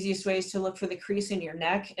basically the easiest way is to look for the crease in your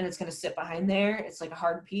neck, and it's going to sit behind there. It's like a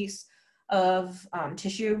hard piece of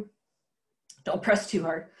tissue. Don't press too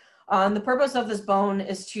hard. The purpose of this bone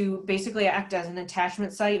is to basically act as an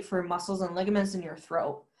attachment site for muscles and ligaments in your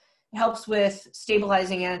throat. It helps with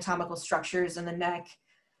stabilizing anatomical structures in the neck,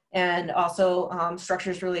 and also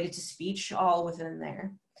structures related to speech, all within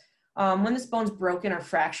there. When this bone's broken or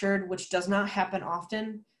fractured, which does not happen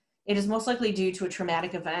often, it is most likely due to a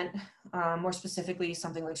traumatic event, more specifically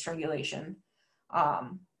something like strangulation. A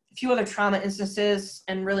few other trauma instances,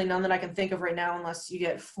 and really none that I can think of right now unless you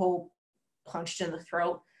get full punched in the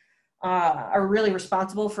throat, are really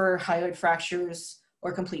responsible for hyoid fractures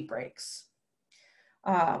or complete breaks.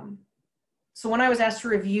 So when I was asked to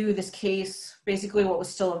review this case, basically what was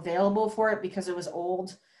still available for it because it was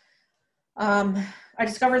old, I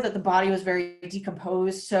discovered that the body was very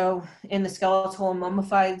decomposed. So in the skeletal and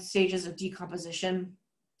mummified stages of decomposition,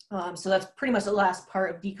 so that's pretty much the last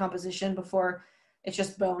part of decomposition before it's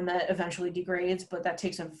just bone that eventually degrades, but that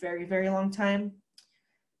takes a very, very long time.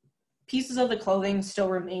 Pieces of the clothing still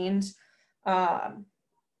remained,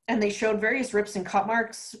 and they showed various rips and cut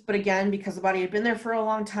marks, but again, because the body had been there for a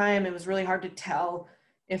long time, it was really hard to tell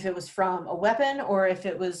if it was from a weapon or if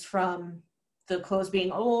it was from the clothes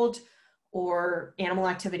being old or animal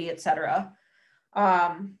activity, etc.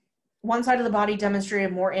 One side of the body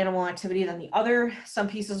demonstrated more animal activity than the other. Some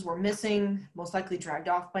pieces were missing, most likely dragged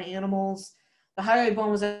off by animals. The hyoid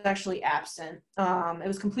bone was actually absent. It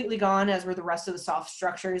was completely gone, as were the rest of the soft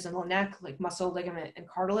structures in the neck, like muscle, ligament, and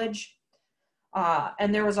cartilage.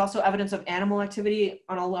 And there was also evidence of animal activity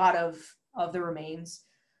on a lot of the remains,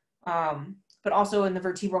 but also in the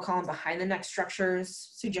vertebral column behind the neck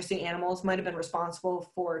structures, suggesting animals might have been responsible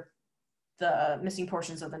for the missing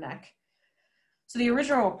portions of the neck. So the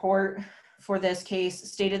original report for this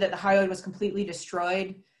case stated that the hyoid was completely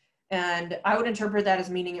destroyed, and I would interpret that as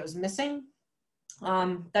meaning it was missing.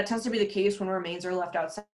 That tends to be the case when remains are left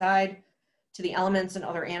outside to the elements and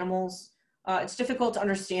other animals. It's difficult to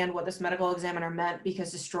understand what this medical examiner meant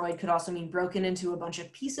because destroyed could also mean broken into a bunch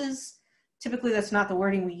of pieces. Typically, that's not the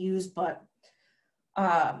wording we use, but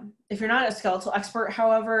if you're not a skeletal expert,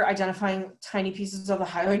 however, identifying tiny pieces of the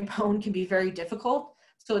hyoid bone can be very difficult.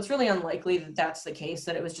 So it's really unlikely that that's the case,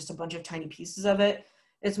 that it was just a bunch of tiny pieces of it.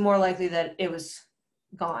 It's more likely that it was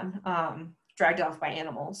gone, dragged off by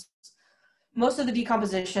animals. Most of the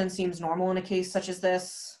decomposition seems normal in a case such as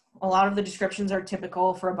this. A lot of the descriptions are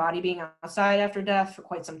typical for a body being outside after death for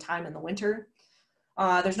quite some time in the winter.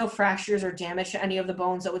 There's no fractures or damage to any of the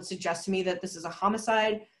bones that would suggest to me that this is a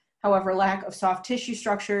homicide. However, lack of soft tissue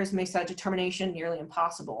structures makes that determination nearly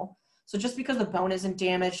impossible. So just because the bone isn't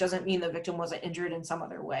damaged doesn't mean the victim wasn't injured in some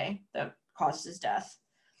other way that caused his death.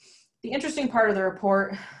 The interesting part of the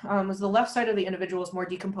report was the left side of the individual is more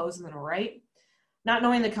decomposed than the right. Not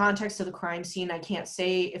knowing the context of the crime scene, I can't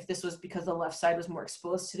say if this was because the left side was more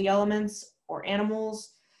exposed to the elements or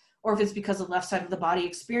animals, or if it's because the left side of the body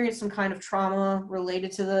experienced some kind of trauma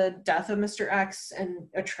related to the death of Mr. X and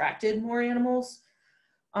attracted more animals.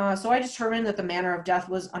 So I determined that the manner of death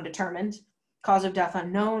was undetermined, cause of death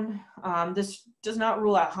unknown. This does not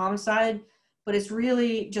rule out homicide, but it's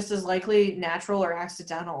really just as likely natural or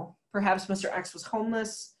accidental. Perhaps Mr. X was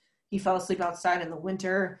homeless, he fell asleep outside in the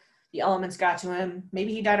winter, the elements got to him,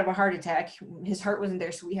 maybe he died of a heart attack, his heart wasn't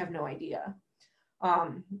there, so we have no idea.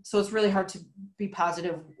 So it's really hard to be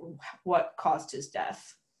positive what caused his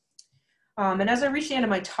death. And as I reach the end of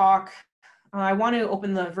my talk, I want to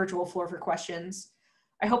open the virtual floor for questions.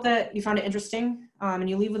 I hope that you found it interesting and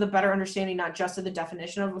you leave with a better understanding, not just of the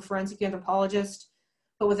definition of a forensic anthropologist,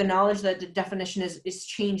 but with the knowledge that the definition is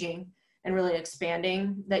changing and really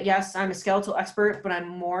expanding. That yes, I'm a skeletal expert, but I'm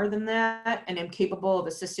more than that and am capable of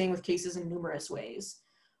assisting with cases in numerous ways,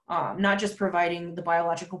 not just providing the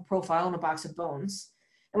biological profile in a box of bones.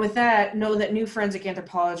 And with that, know that new forensic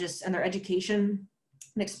anthropologists and their education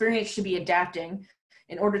and experience should be adapting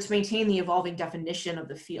in order to maintain the evolving definition of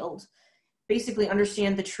the field. Basically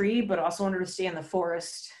understand the tree, but also understand the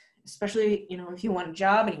forest, especially, if you want a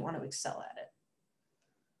job and you want to excel at it.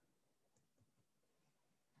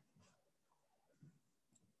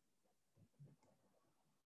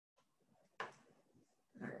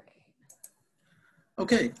 All right.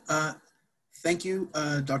 Okay, thank you,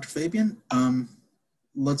 Dr. Fabian.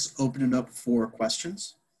 Let's open it up for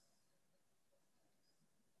questions.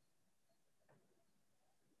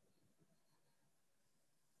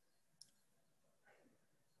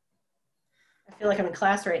 feel like I'm in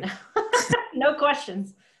class right now. No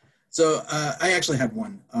questions. So I actually have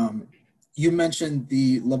one. You mentioned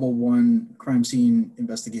the level 1 crime scene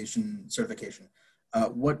investigation certification.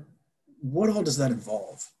 What all does that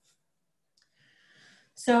involve?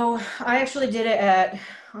 So I actually did it at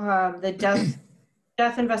the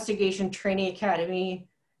Death Investigation Training Academy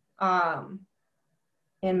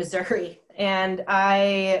in Missouri. And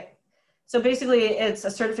so basically it's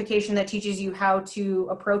a certification that teaches you how to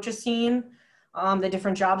approach a scene, the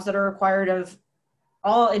different jobs that are required of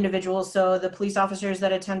all individuals. So the police officers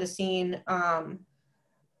that attend a scene,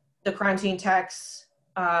 the crime scene techs,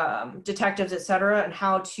 detectives, etc., and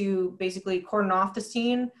how to basically cordon off the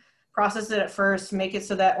scene, process it at first, make it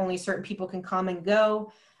so that only certain people can come and go.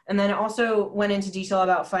 And then it also went into detail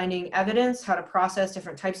about finding evidence, how to process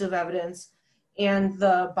different types of evidence, and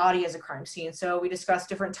the body as a crime scene. So we discussed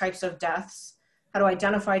different types of deaths, how to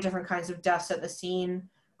identify different kinds of deaths at the scene,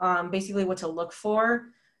 basically what to look for.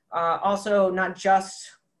 Also, not just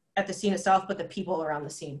at the scene itself, but the people around the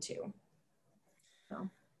scene too. So.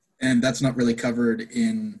 And that's not really covered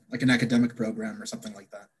in like an academic program or something like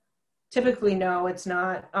that? Typically, no, it's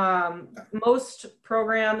not. Most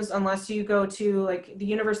programs, unless you go to like the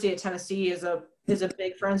University of Tennessee is a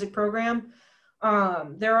big forensic program.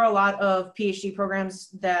 There are a lot of PhD programs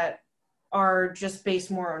that are just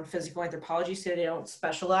based more on physical anthropology, so they don't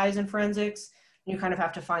specialize in forensics. You kind of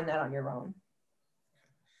have to find that on your own.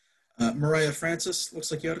 Mariah Francis,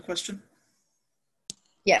 looks like you had a question.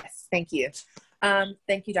 Yes, thank you.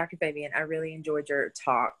 Thank you, Dr. Fabian. I really enjoyed your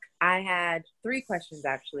talk. I had 3 questions,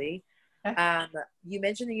 actually. Okay. You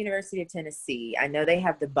mentioned the University of Tennessee. I know they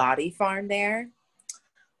have the body farm there.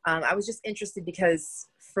 I was just interested because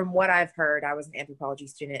from what I've heard, I was an anthropology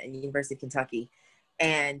student at the University of Kentucky,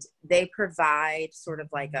 and they provide sort of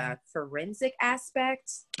like a forensic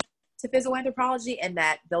aspect to physical anthropology, and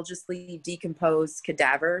that they'll just leave decomposed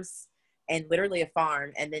cadavers and literally a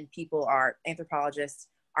farm, and then anthropologists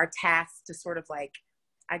are tasked to sort of like,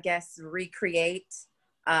 I guess, recreate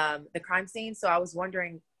the crime scene. So I was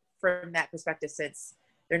wondering from that perspective, since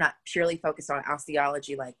they're not purely focused on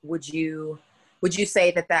osteology, like would you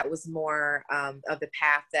say that that was more of the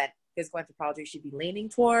path that physical anthropology should be leaning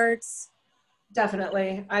towards?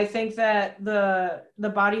 Definitely. I think that the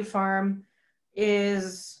body farm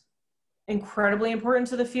is incredibly important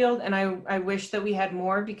to the field, and I wish that we had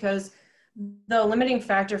more, because the limiting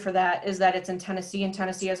factor for that is that it's in Tennessee, and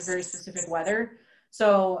Tennessee has very specific weather.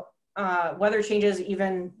 So weather changes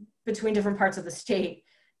even between different parts of the state,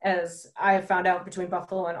 as I have found out between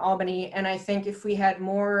Buffalo and Albany. And I think if we had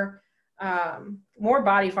more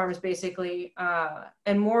body farms, basically,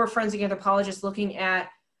 and more forensic anthropologists looking at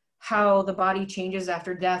how the body changes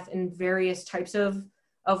after death in various types of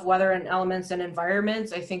weather and elements and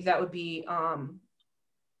environments, I think that would be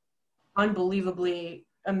unbelievably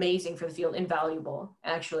amazing for the field, invaluable,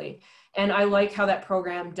 actually. And I like how that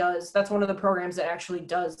program that's one of the programs that actually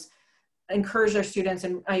does encourage their students,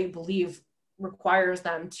 and I believe requires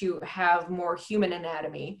them to have more human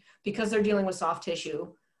anatomy, because they're dealing with soft tissue,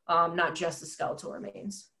 not just the skeletal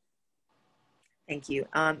remains. Thank you.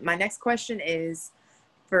 My next question is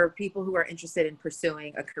for people who are interested in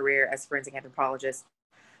pursuing a career as forensic anthropologist.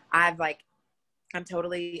 I'm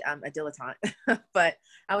totally a dilettante, but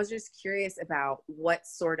I was just curious about what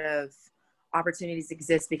sort of opportunities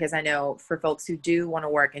exist, because I know for folks who do want to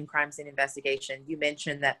work in crime scene investigation, you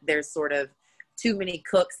mentioned that there's sort of too many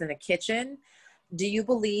cooks in the kitchen. Do you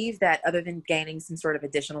believe that other than gaining some sort of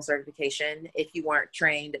additional certification, if you weren't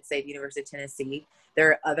trained at, say, the University of Tennessee, there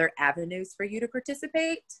are other avenues for you to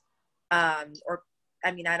participate? Or,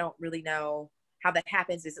 I mean, I don't really know how that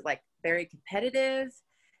happens. Is it like very competitive?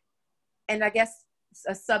 And I guess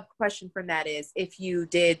a sub question from that is, if you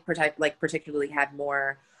did particularly had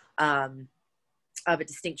more of a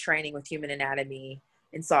distinct training with human anatomy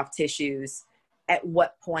and soft tissues, at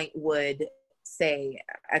what point would, say,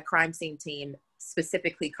 a crime scene team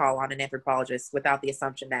specifically call on an anthropologist without the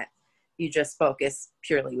assumption that you just focus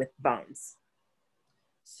purely with bones?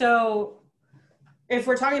 So if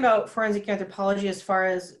we're talking about forensic anthropology as far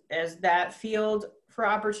as that field for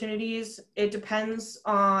opportunities, it depends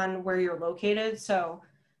on where you're located. So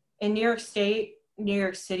in New York State, New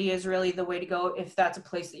York City is really the way to go if that's a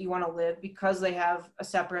place that you want to live, because they have a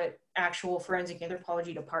separate actual forensic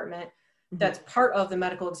anthropology department that's part of the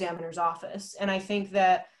medical examiner's office. And I think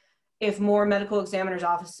that if more medical examiner's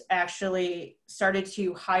office actually started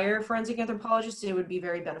to hire forensic anthropologists, it would be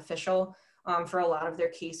very beneficial for a lot of their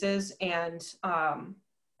cases. And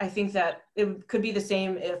I think that it could be the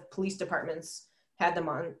same if police departments had them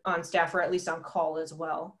on staff, or at least on call as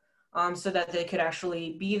well. so that they could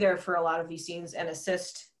actually be there for a lot of these scenes and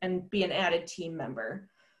assist and be an added team member.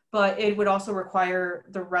 But it would also require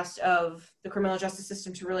the rest of the criminal justice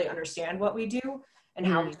system to really understand what we do and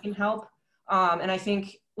how we can help. And I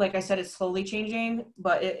think, like I said, it's slowly changing,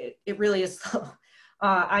 but it really is slow.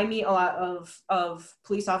 I meet a lot of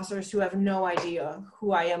police officers who have no idea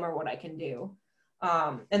who I am or what I can do.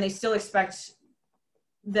 And they still expect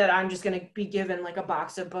that I'm just going to be given like a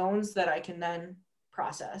box of bones that I can then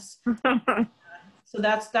process. So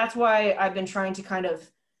that's why I've been trying to kind of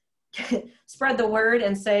spread the word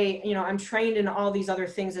and say, you know, I'm trained in all these other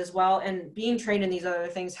things as well. And being trained in these other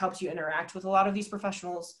things helps you interact with a lot of these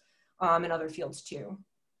professionals in other fields too.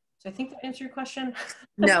 So I think that answered your question.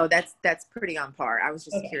 No, that's pretty on par. I was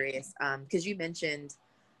just Okay. curious because you mentioned,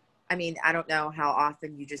 I mean, I don't know how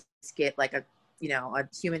often you just get like a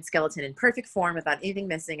human skeleton in perfect form without anything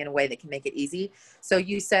missing in a way that can make it easy. So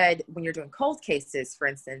you said when you're doing cold cases, for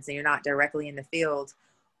instance, and you're not directly in the field,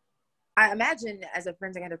 I imagine as a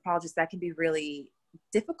forensic anthropologist, that can be really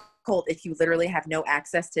difficult if you literally have no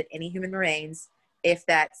access to any human remains. If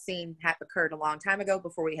that scene had occurred a long time ago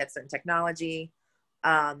before we had certain technology,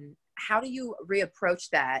 how do you reapproach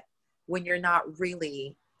that when you're not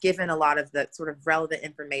really given a lot of the sort of relevant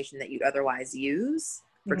information that you'd otherwise use?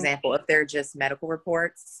 For example, if they're just medical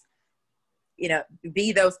reports, you know,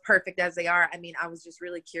 be those perfect as they are. I mean, I was just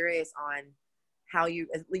really curious on how you're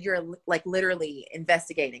like literally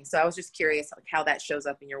investigating. So I was just curious like how that shows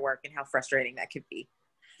up in your work and how frustrating that could be.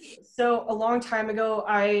 So a long time ago,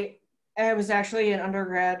 I was actually an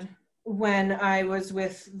undergrad. When I was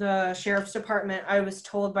with the sheriff's department, I was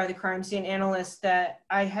told by the crime scene analyst that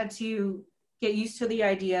I had to get used to the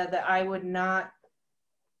idea that I would not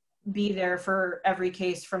be there for every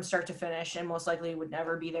case from start to finish, and most likely would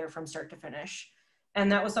never be there from start to finish.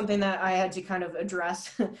 And that was something that I had to kind of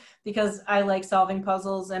address because I like solving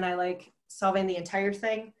puzzles and I like solving the entire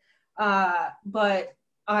thing. But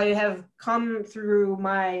I have come through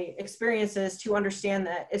my experiences to understand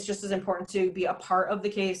that it's just as important to be a part of the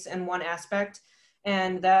case in one aspect,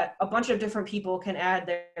 and that a bunch of different people can add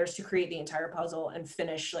theirs to create the entire puzzle and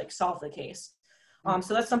finish, like solve the case.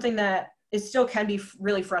 So that's something that it still can be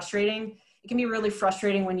really frustrating. It can be really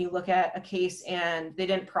frustrating when you look at a case and they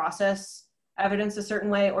didn't process evidence a certain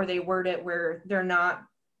way, or they word it where they're not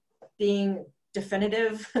being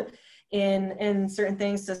definitive in certain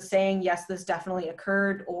things. So saying, yes, this definitely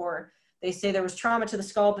occurred, or they say there was trauma to the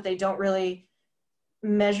skull, but they don't really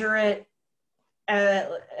measure it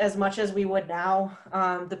as much as we would now.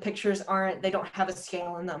 The pictures they don't have a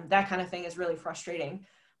scale in them. That kind of thing is really frustrating.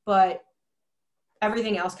 But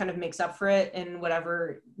everything else kind of makes up for it in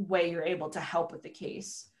whatever way you're able to help with the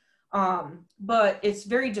case. But it's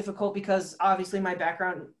very difficult because obviously my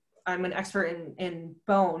background, I'm an expert in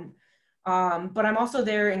bone, but I'm also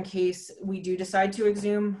there in case we do decide to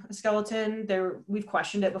exhume a skeleton. We've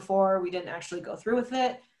questioned it before. We didn't actually go through with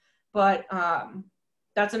it, but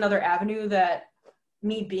that's another avenue that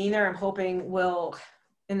me being there, I'm hoping will,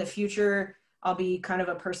 in the future, I'll be kind of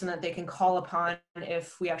a person that they can call upon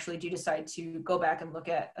if we actually do decide to go back and look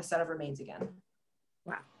at a set of remains again.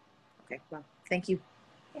 Wow. Okay. Well, thank you.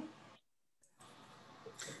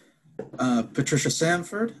 Patricia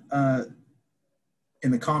Sanford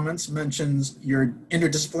in the comments mentions your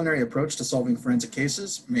interdisciplinary approach to solving forensic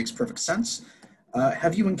cases makes perfect sense.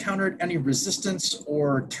 Have you encountered any resistance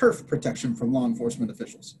or turf protection from law enforcement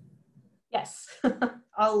officials? Yes,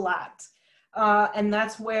 a lot. And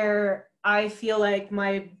that's where I feel like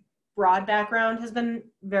my broad background has been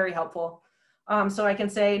very helpful. So I can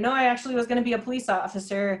say, no, I actually was going to be a police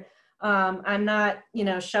officer. I'm not,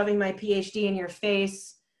 shoving my PhD in your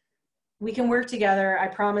face. We can work together. I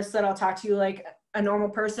promise that I'll talk to you like a normal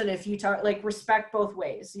person. If you talk, like, respect both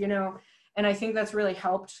ways, and I think that's really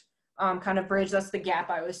helped kind of bridge. That's the gap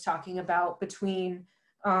I was talking about between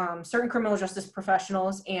certain criminal justice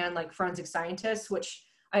professionals and like forensic scientists, which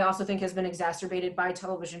I also think has been exacerbated by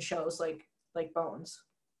television shows like Bones.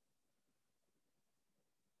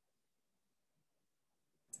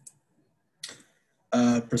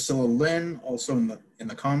 Priscilla Lynn, also in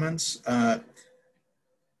the comments.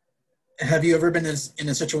 Have you ever been in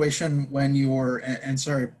a situation when and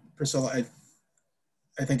sorry, Priscilla,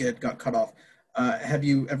 I think it got cut off. Have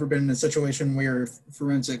you ever been in a situation where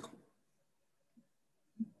forensic,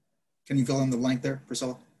 can you fill in the blank there,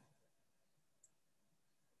 Priscilla?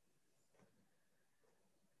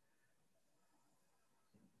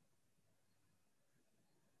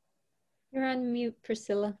 You're on mute,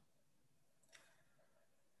 Priscilla.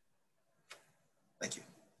 Thank you.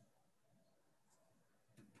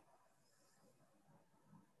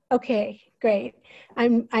 Okay, great.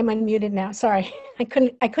 I'm unmuted now. Sorry, I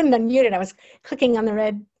couldn't unmute it. I was clicking on the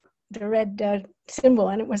red symbol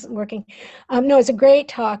and it wasn't working. No, it's a great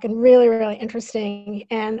talk and really, really interesting.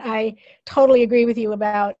 And I totally agree with you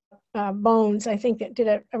about Bones. I think it did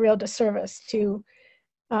a real disservice to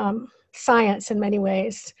science in many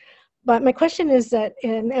ways. But my question is that,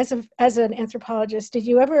 as an anthropologist, did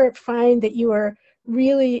you ever find that you were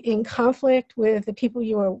really in conflict with the people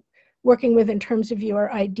you were working with in terms of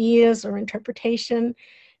your ideas or interpretation?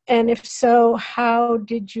 And if so, how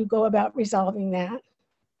did you go about resolving that?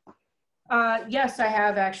 Yes, I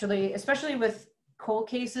have actually, especially with cold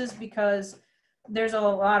cases, because there's a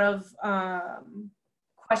lot of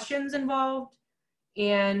questions involved.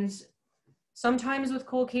 And sometimes with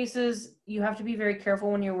cold cases, you have to be very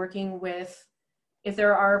careful when you're working with, if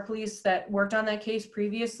there are police that worked on that case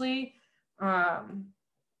previously,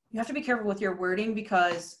 you have to be careful with your wording,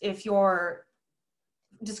 because if you're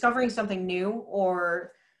discovering something new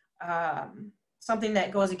or something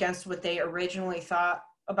that goes against what they originally thought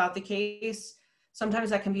about the case,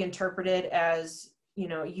 sometimes that can be interpreted as, you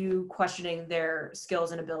know, you questioning their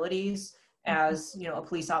skills and abilities as, you know, a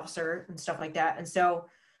police officer and stuff like that. And so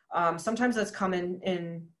sometimes that's come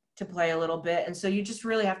in to play a little bit. And so you just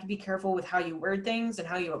really have to be careful with how you word things and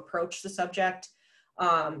how you approach the subject.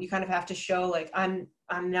 You kind of have to show, like, I'm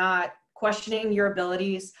not questioning your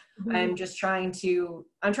abilities. Mm-hmm.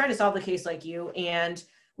 I'm trying to solve the case like you. And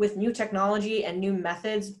with new technology and new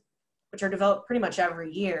methods, which are developed pretty much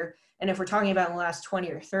every year, and if we're talking about in the last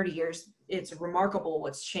 20 or 30 years, it's remarkable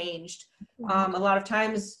what's changed. Mm-hmm. A lot of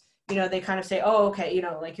times, you know, they kind of say, oh, okay, you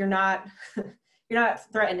know, like, you're not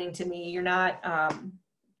threatening to me. You're not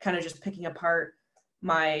kind of just picking apart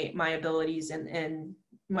my abilities and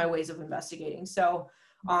my ways of investigating. So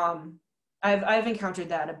I've encountered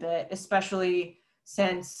that a bit, especially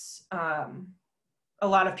since a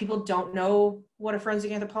lot of people don't know what a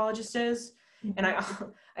forensic anthropologist is. And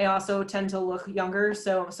I also tend to look younger,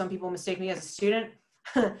 so some people mistake me as a student.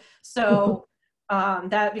 So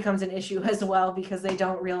that becomes an issue as well, because they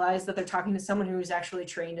don't realize that they're talking to someone who's actually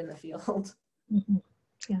trained in the field. Mm-hmm.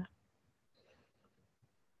 Yeah.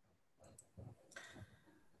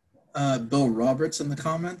 Bill Roberts in the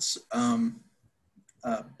comments.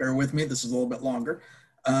 Bear with me, this is a little bit longer.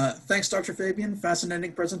 Thanks, Dr. Fabian,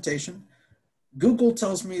 fascinating presentation. Google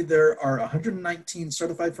tells me there are 119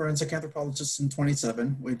 certified forensic anthropologists in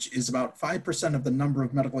 27, which is about 5% of the number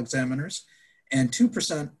of medical examiners and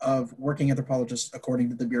 2% of working anthropologists, according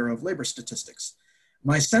to the Bureau of Labor Statistics.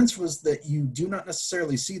 My sense was that you do not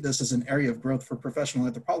necessarily see this as an area of growth for professional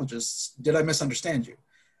anthropologists. Did I misunderstand you?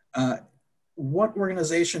 What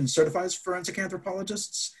organization certifies forensic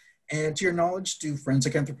anthropologists? And to your knowledge, do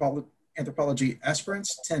forensic anthropology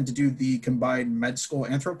aspirants tend to do the combined med school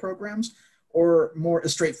anthro programs, or more a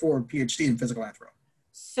straightforward PhD in physical anthro?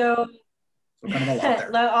 So kind of a lot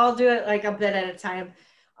there. I'll do it like a bit at a time.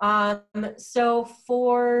 So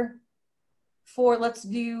for let's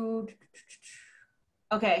do,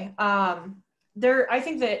 okay. I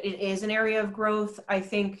think that it is an area of growth. I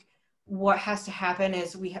think what has to happen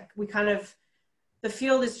is we kind of, the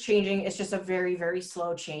field is changing. It's just a very, very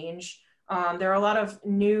slow change. There are a lot of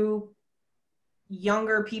new,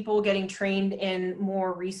 younger people getting trained in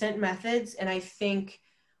more recent methods. And I think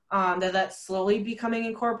that's slowly becoming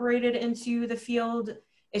incorporated into the field.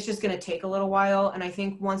 It's just going to take a little while. And I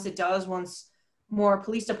think once it does, once more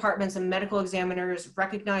police departments and medical examiners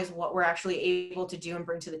recognize what we're actually able to do and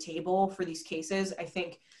bring to the table for these cases, I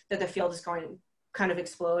think that the field is going to kind of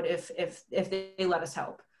explode if they let us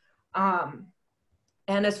help.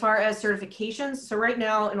 And as far as certifications, so right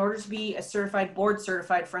now, in order to be a board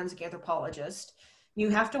certified forensic anthropologist, you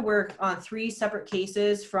have to work on 3 separate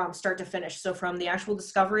cases from start to finish. So from the actual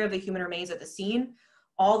discovery of the human remains at the scene,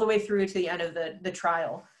 all the way through to the end of the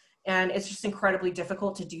trial. And it's just incredibly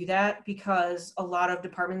difficult to do that, because a lot of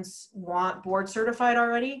departments want board certified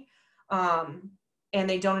already. And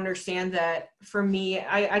they don't understand that. For me,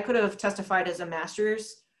 I could have testified as a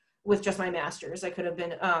master's with just my master's. I could have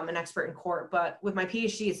been an expert in court, but with my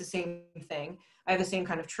PhD, it's the same thing. I have the same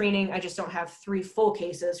kind of training. I just don't have 3 full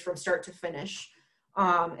cases from start to finish.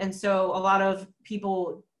 And so a lot of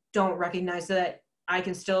people don't recognize that I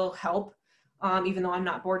can still help, even though I'm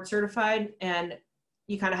not board certified, and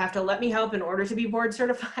you kind of have to let me help in order to be board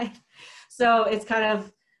certified. So it's kind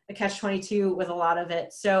of a catch-22 with a lot of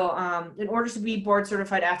it. So in order to be board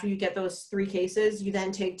certified, after you get those 3 cases, you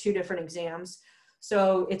then take 2 different exams.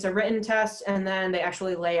 So it's a written test, and then they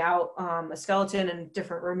actually lay out a skeleton and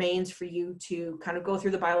different remains for you to kind of go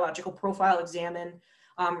through the biological profile, examine,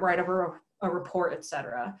 write up a report,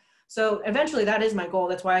 etc. So eventually that is my goal.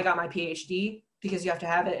 That's why I got my PhD. because you have to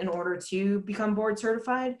have it in order to become board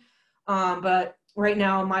certified. But right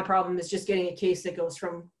now, my problem is just getting a case that goes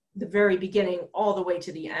from the very beginning all the way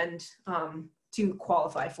to the end to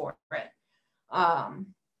qualify for it.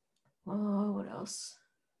 What else?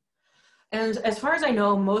 And as far as I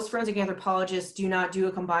know, most forensic anthropologists do not do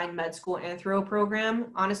a combined med school anthro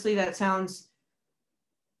program. Honestly, that sounds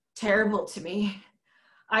terrible to me.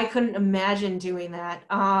 I couldn't imagine doing that.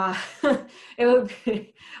 It would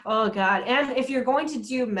be, oh God. And if you're going to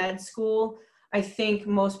do med school, I think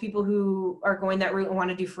most people who are going that route and want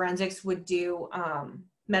to do forensics would do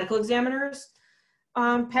medical examiners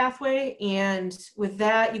pathway. And with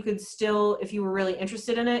that, you could still, if you were really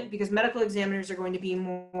interested in it, because medical examiners are going to be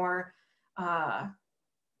more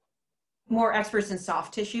experts in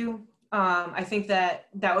soft tissue. I think that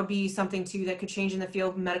would be something too that could change in the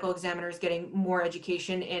field of medical examiners getting more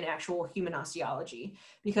education in actual human osteology,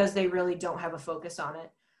 because they really don't have a focus on it.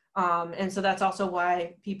 And so that's also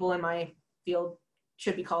why people in my field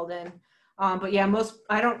should be called in. But yeah,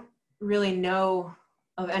 I don't really know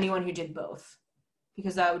of anyone who did both,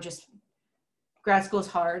 because that would just, grad school is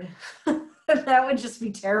hard. That would just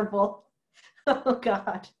be terrible. Oh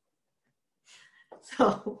God.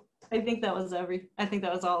 So I think that was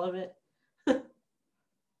all of it.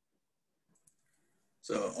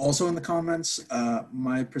 So also in the comments,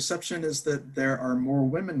 my perception is that there are more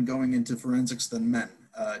women going into forensics than men.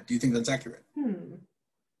 Do you think that's accurate?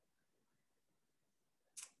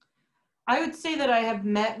 I would say that I have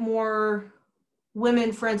met more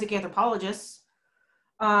women forensic anthropologists.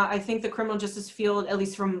 I think the criminal justice field, at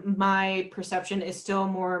least from my perception, is still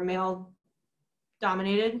more male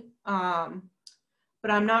dominated. But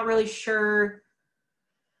I'm not really sure.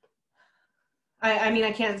 I mean,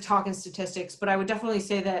 I can't talk in statistics, but I would definitely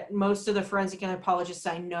say that most of the forensic anthropologists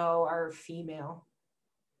I know are female.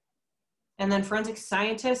 And then forensic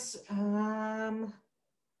scientists,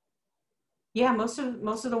 yeah, most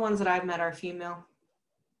of the ones that I've met are female.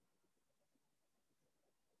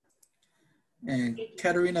 And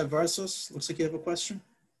Katerina Varsos, looks like you have a question.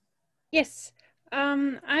 Yes,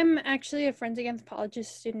 I'm actually a forensic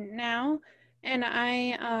anthropologist student now, and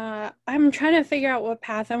I'm trying to figure out what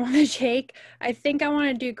path I want to take. I think I want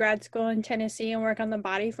to do grad school in Tennessee and work on the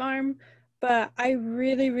body farm, but I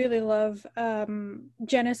really, really love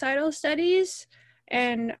genocidal studies,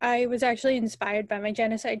 and I was actually inspired by my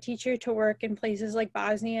genocide teacher to work in places like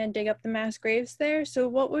Bosnia and dig up the mass graves there. So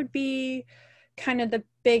what would be kind of the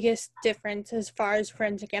biggest difference as far as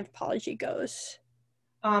forensic anthropology goes?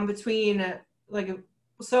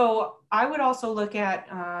 So I would also look at,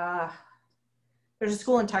 there's a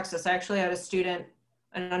school in Texas. I actually had a student,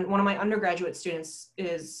 and one of my undergraduate students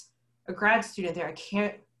is a grad student there.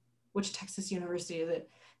 Which Texas university is it?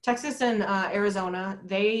 Texas and Arizona.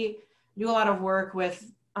 They do a lot of work with,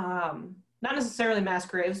 not necessarily mass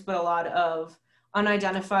graves, but a lot of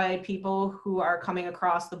unidentified people who are coming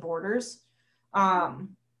across the borders.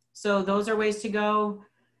 So those are ways to go.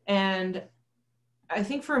 And I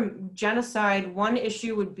think for genocide, one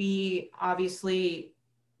issue would be obviously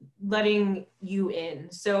letting you in.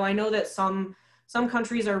 So I know that some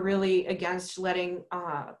countries are really against letting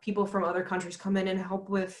people from other countries come in and help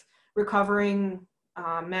with recovering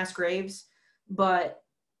mass graves. But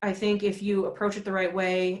I think if you approach it the right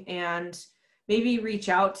way and maybe reach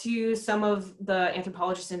out to some of the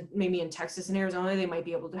anthropologists maybe in Texas and Arizona, they might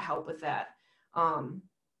be able to help with that.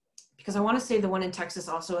 Because I want to say the one in Texas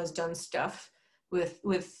also has done stuff with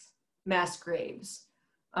mass graves.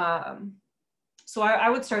 So I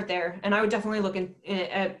would start there, and I would definitely look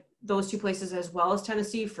at those two places as well as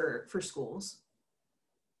Tennessee for schools.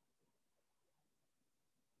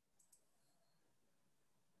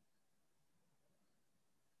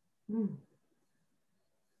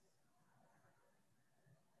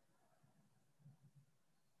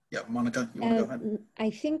 Yeah, Monica, you want to go ahead? I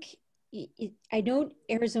think, I know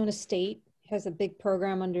Arizona State has a big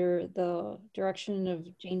program under the direction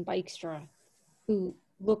of Jane Dykstra, who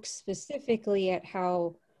looks specifically at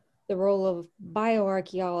how the role of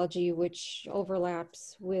bioarchaeology, which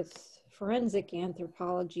overlaps with forensic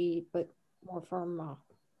anthropology, but more from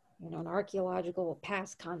an archaeological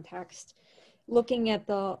past context, looking at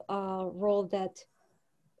the role that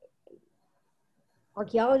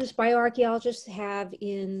archaeologists, bioarchaeologists have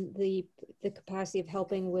in the capacity of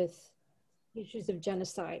helping with issues of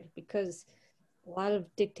genocide, because a lot of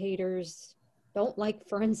dictators don't like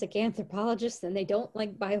forensic anthropologists and they don't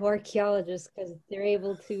like bioarchaeologists because they're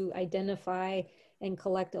able to identify and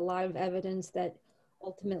collect a lot of evidence that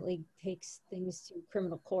ultimately takes things to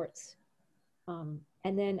criminal courts.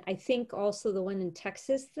 And then I think also the one in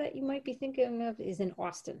Texas that you might be thinking of is in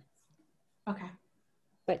Austin. Okay.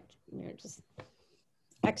 But just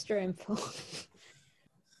extra info.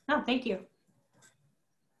 No, thank you.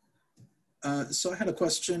 So I had a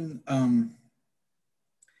question.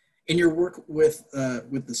 In your work with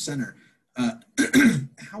the center,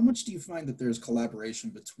 how much do you find that there's collaboration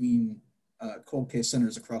between cold case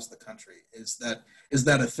centers across the country? Is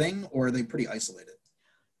that a thing, or are they pretty isolated?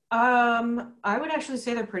 I would actually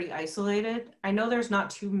say they're pretty isolated. I know there's not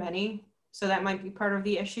too many, so that might be part of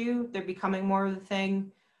the issue. They're becoming more of the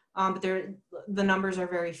thing, but the numbers are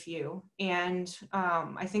very few. And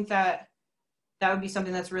I think that would be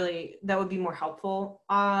something that would be more helpful.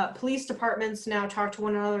 Police departments now talk to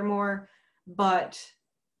one another more, but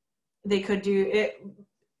they could do it.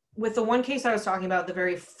 With the one case I was talking about, the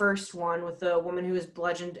very first one with the woman who was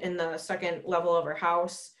bludgeoned in the second level of her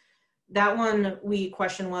house, that one we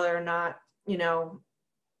questioned whether or not,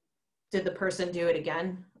 did the person do it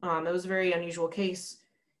again? It was a very unusual case.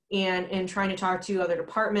 And in trying to talk to other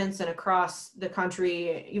departments and across the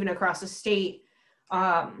country, even across the state,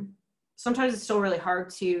 sometimes it's still really hard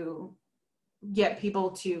to get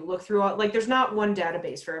people to look through all, like there's not one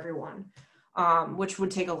database for everyone, which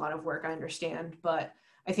would take a lot of work, I understand. But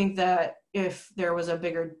I think that if there was a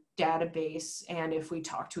bigger database and if we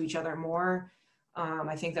talk to each other more,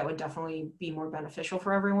 I think that would definitely be more beneficial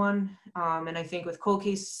for everyone. And I think with cold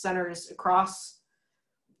case centers across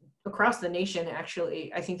the nation,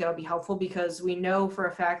 actually, I think that would be helpful because we know for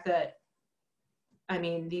a fact that,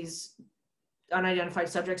 these unidentified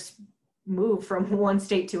subjects move from one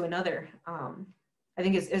state to another. I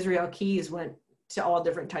think it's Israel Keys went to all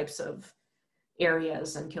different types of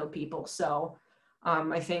areas and killed people. So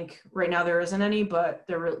I think right now there isn't any, but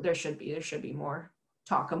there should be more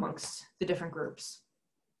talk amongst the different groups.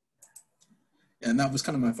 And that was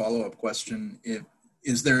kind of my follow-up question.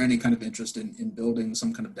 Is there any kind of interest in building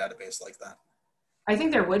some kind of database like that? I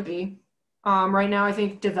think there would be. Right now, I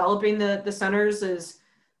think developing the centers is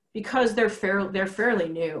because they're fairly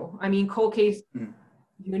new. Cold case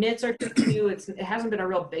units are new. It hasn't been a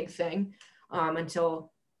real big thing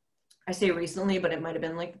until, I say recently, but it might have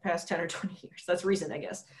been like the past 10 or 20 years. That's recent, I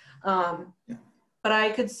guess. Yeah. But I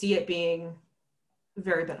could see it being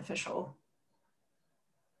very beneficial.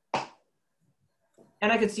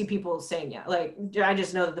 And I could see people saying, yeah, like, I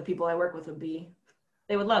just know that the people I work with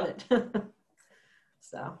they would love it.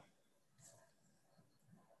 So.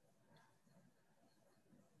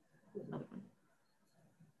 Another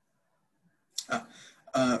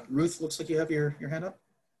one. Ruth, looks like you have your hand up.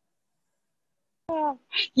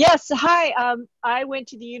 Yes, hi. I went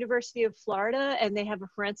to the University of Florida and they have a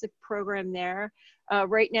forensic program there.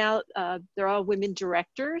 Right now, they're all women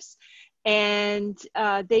directors and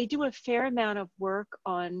they do a fair amount of work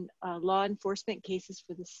on law enforcement cases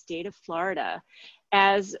for the state of Florida,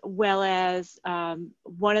 as well as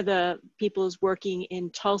one of the people is working in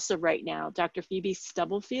Tulsa right now, Dr. Phoebe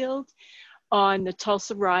Stubblefield, on the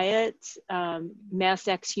Tulsa riot, mass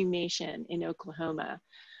exhumation in Oklahoma.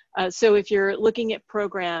 So if you're looking at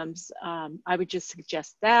programs, I would just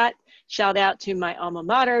suggest that. Shout out to my alma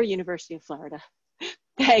mater, University of Florida.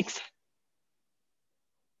 Thanks.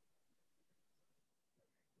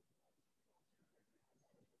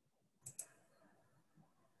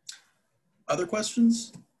 Other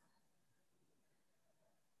questions?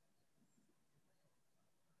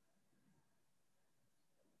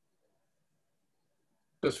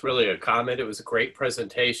 Just really a comment. It was a great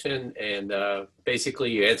presentation, and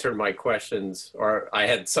basically you answered my questions, or I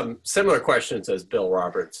had some similar questions as Bill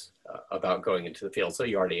Roberts about going into the field, so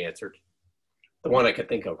you already answered the one I could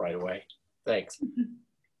think of right away. Thanks.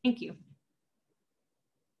 Thank you.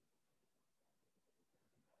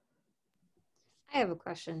 I have a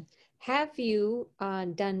question. Have you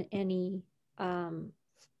done any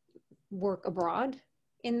work abroad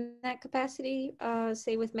in that capacity,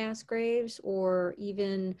 say with mass graves, or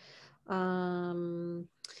even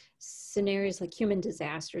scenarios like human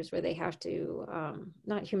disasters where they have to,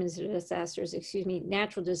 not human disasters, excuse me,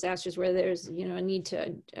 natural disasters where there's, a need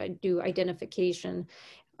to do identification.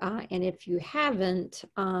 And if you haven't,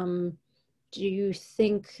 do you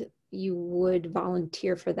think you would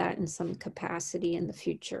volunteer for that in some capacity in the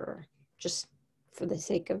future, just for the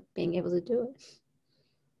sake of being able to do it?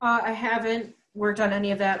 I haven't worked on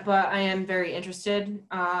any of that, but I am very interested.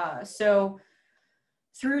 So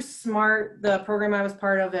through SMART, the program I was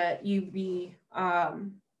part of at UB, I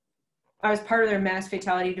was part of their mass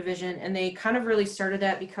fatality division, and they kind of really started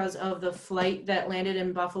that because of the flight that landed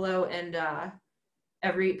in Buffalo, and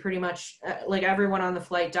pretty much everyone on the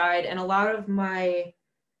flight died. And a lot of my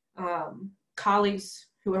colleagues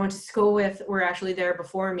who I went to school with were actually there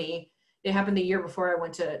before me. It happened the year before I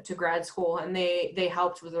went to grad school, and they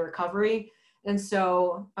helped with the recovery. And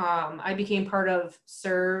so I became part of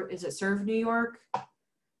Serve New York?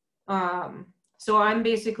 So I'm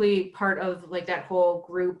basically part of like that whole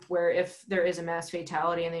group where if there is a mass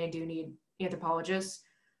fatality and they do need anthropologists,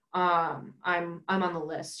 I'm on the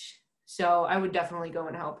list. So I would definitely go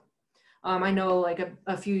and help. I know like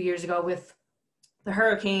a few years ago with the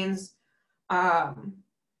hurricanes,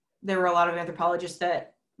 there were a lot of anthropologists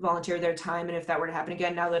that volunteered their time. And if that were to happen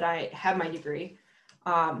again, now that I have my degree,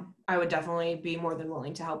 I would definitely be more than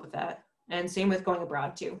willing to help with that. And same with going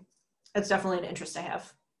abroad too. That's definitely an interest I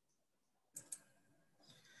have.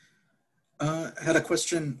 I had a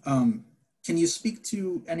question. Can you speak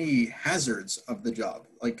to any hazards of the job,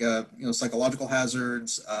 like you know, psychological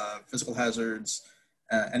hazards, physical hazards,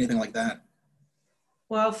 anything like that?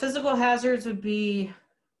 Well, physical hazards would be,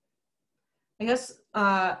 I guess,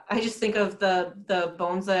 I just think of the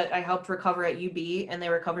bones that I helped recover at UB, and they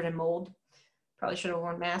were covered in mold. Probably should have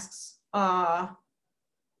worn masks. That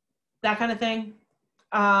kind of thing.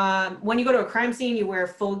 When you go to a crime scene, you wear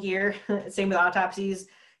full gear. Same with autopsies.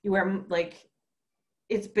 You wear like,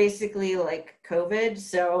 it's basically like COVID.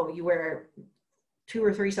 So you wear 2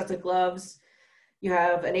 or 3 sets of gloves. You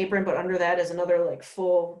have an apron, but under that is another like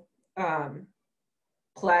full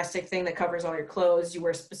plastic thing that covers all your clothes. You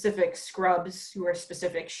wear specific scrubs. You wear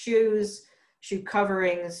specific shoes, shoe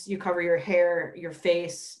coverings. You cover your hair, your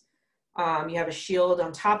face. You have a shield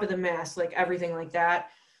on top of the mask, like everything like that.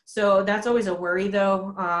 So that's always a worry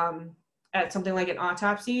though, at something like an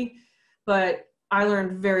autopsy. But I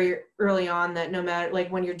learned very early on that no matter,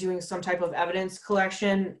 like when you're doing some type of evidence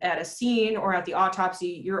collection at a scene or at the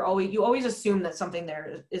autopsy, you always assume that something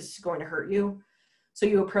there is going to hurt you. So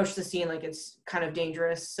you approach the scene like it's kind of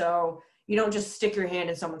dangerous. So you don't just stick your hand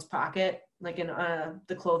in someone's pocket, like in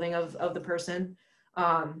the clothing of the person.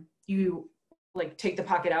 You like take the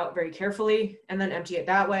pocket out very carefully and then empty it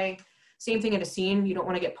that way. Same thing at a scene. You don't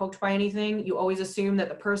want to get poked by anything. You always assume that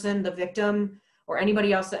the person, the victim, or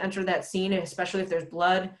anybody else that entered that scene, especially if there's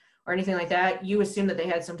blood or anything like that, you assume that they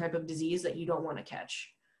had some type of disease that you don't want to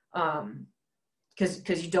catch,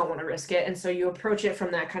 because you don't want to risk it. And so you approach it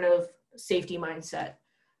from that kind of safety mindset.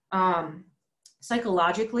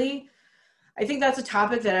 Psychologically, I think that's a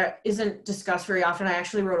topic that isn't discussed very often. I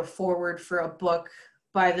actually wrote a foreword for a book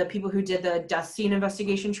by the people who did the death scene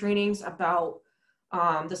investigation trainings about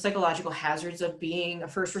the psychological hazards of being a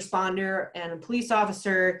first responder and a police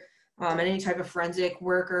officer, and any type of forensic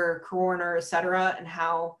worker, coroner, et cetera, and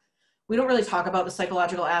how we don't really talk about the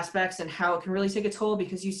psychological aspects and how it can really take a toll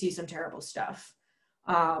because you see some terrible stuff.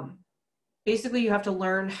 Basically, you have to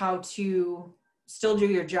learn how to still do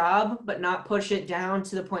your job, but not push it down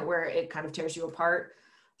to the point where it kind of tears you apart.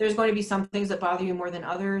 There's going to be some things that bother you more than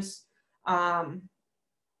others.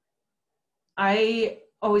 I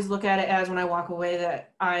always look at it as when I walk away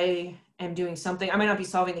that I am doing something. I might not be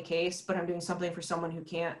solving the case, but I'm doing something for someone who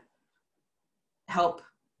can't help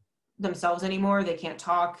themselves anymore. They can't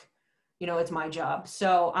talk. You know, it's my job.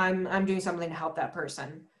 So I'm doing something to help that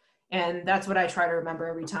person. And that's what I try to remember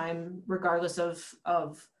every time, regardless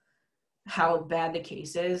of how bad the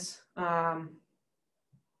case is. And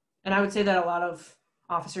I would say that a lot of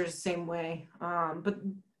officers the same way. But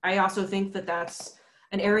I also think that that's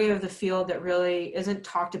an area of the field that really isn't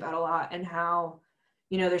talked about a lot, and how,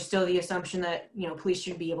 you know, there's still the assumption that, you know, police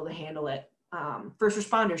should be able to handle it. First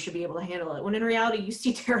responders should be able to handle it, when in reality you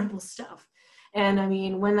see terrible stuff. And I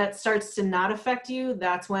mean, when that starts to not affect you,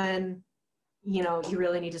 that's when, you know, you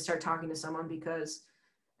really need to start talking to someone, because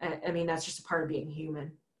I mean, that's just a part of being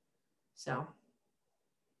human. So.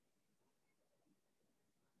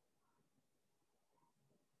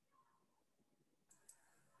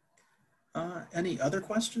 Any other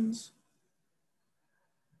questions?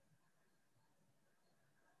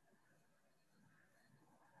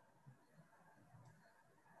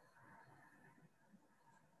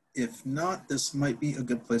 If not, this might be a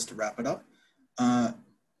good place to wrap it up.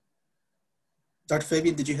 Dr.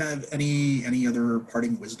 Fabian, did you have any other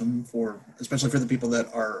parting wisdom for, especially for the people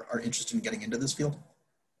that are interested in getting into this field?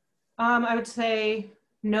 I would say,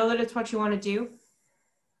 know that it's what you want to do,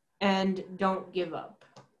 and don't give up.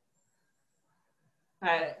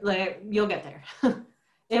 Like, you'll get there.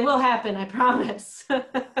 It will happen, I promise.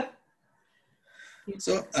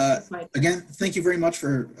 So again, thank you very much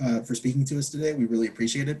for speaking to us today. We really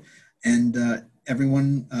appreciate it. And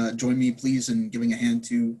everyone, join me please in giving a hand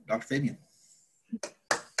to Dr. Fabian.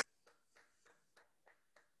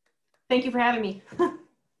 Thank you for having me.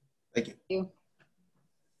 Thank you. Thank you.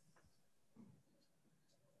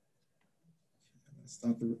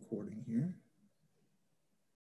 Stop the recording here.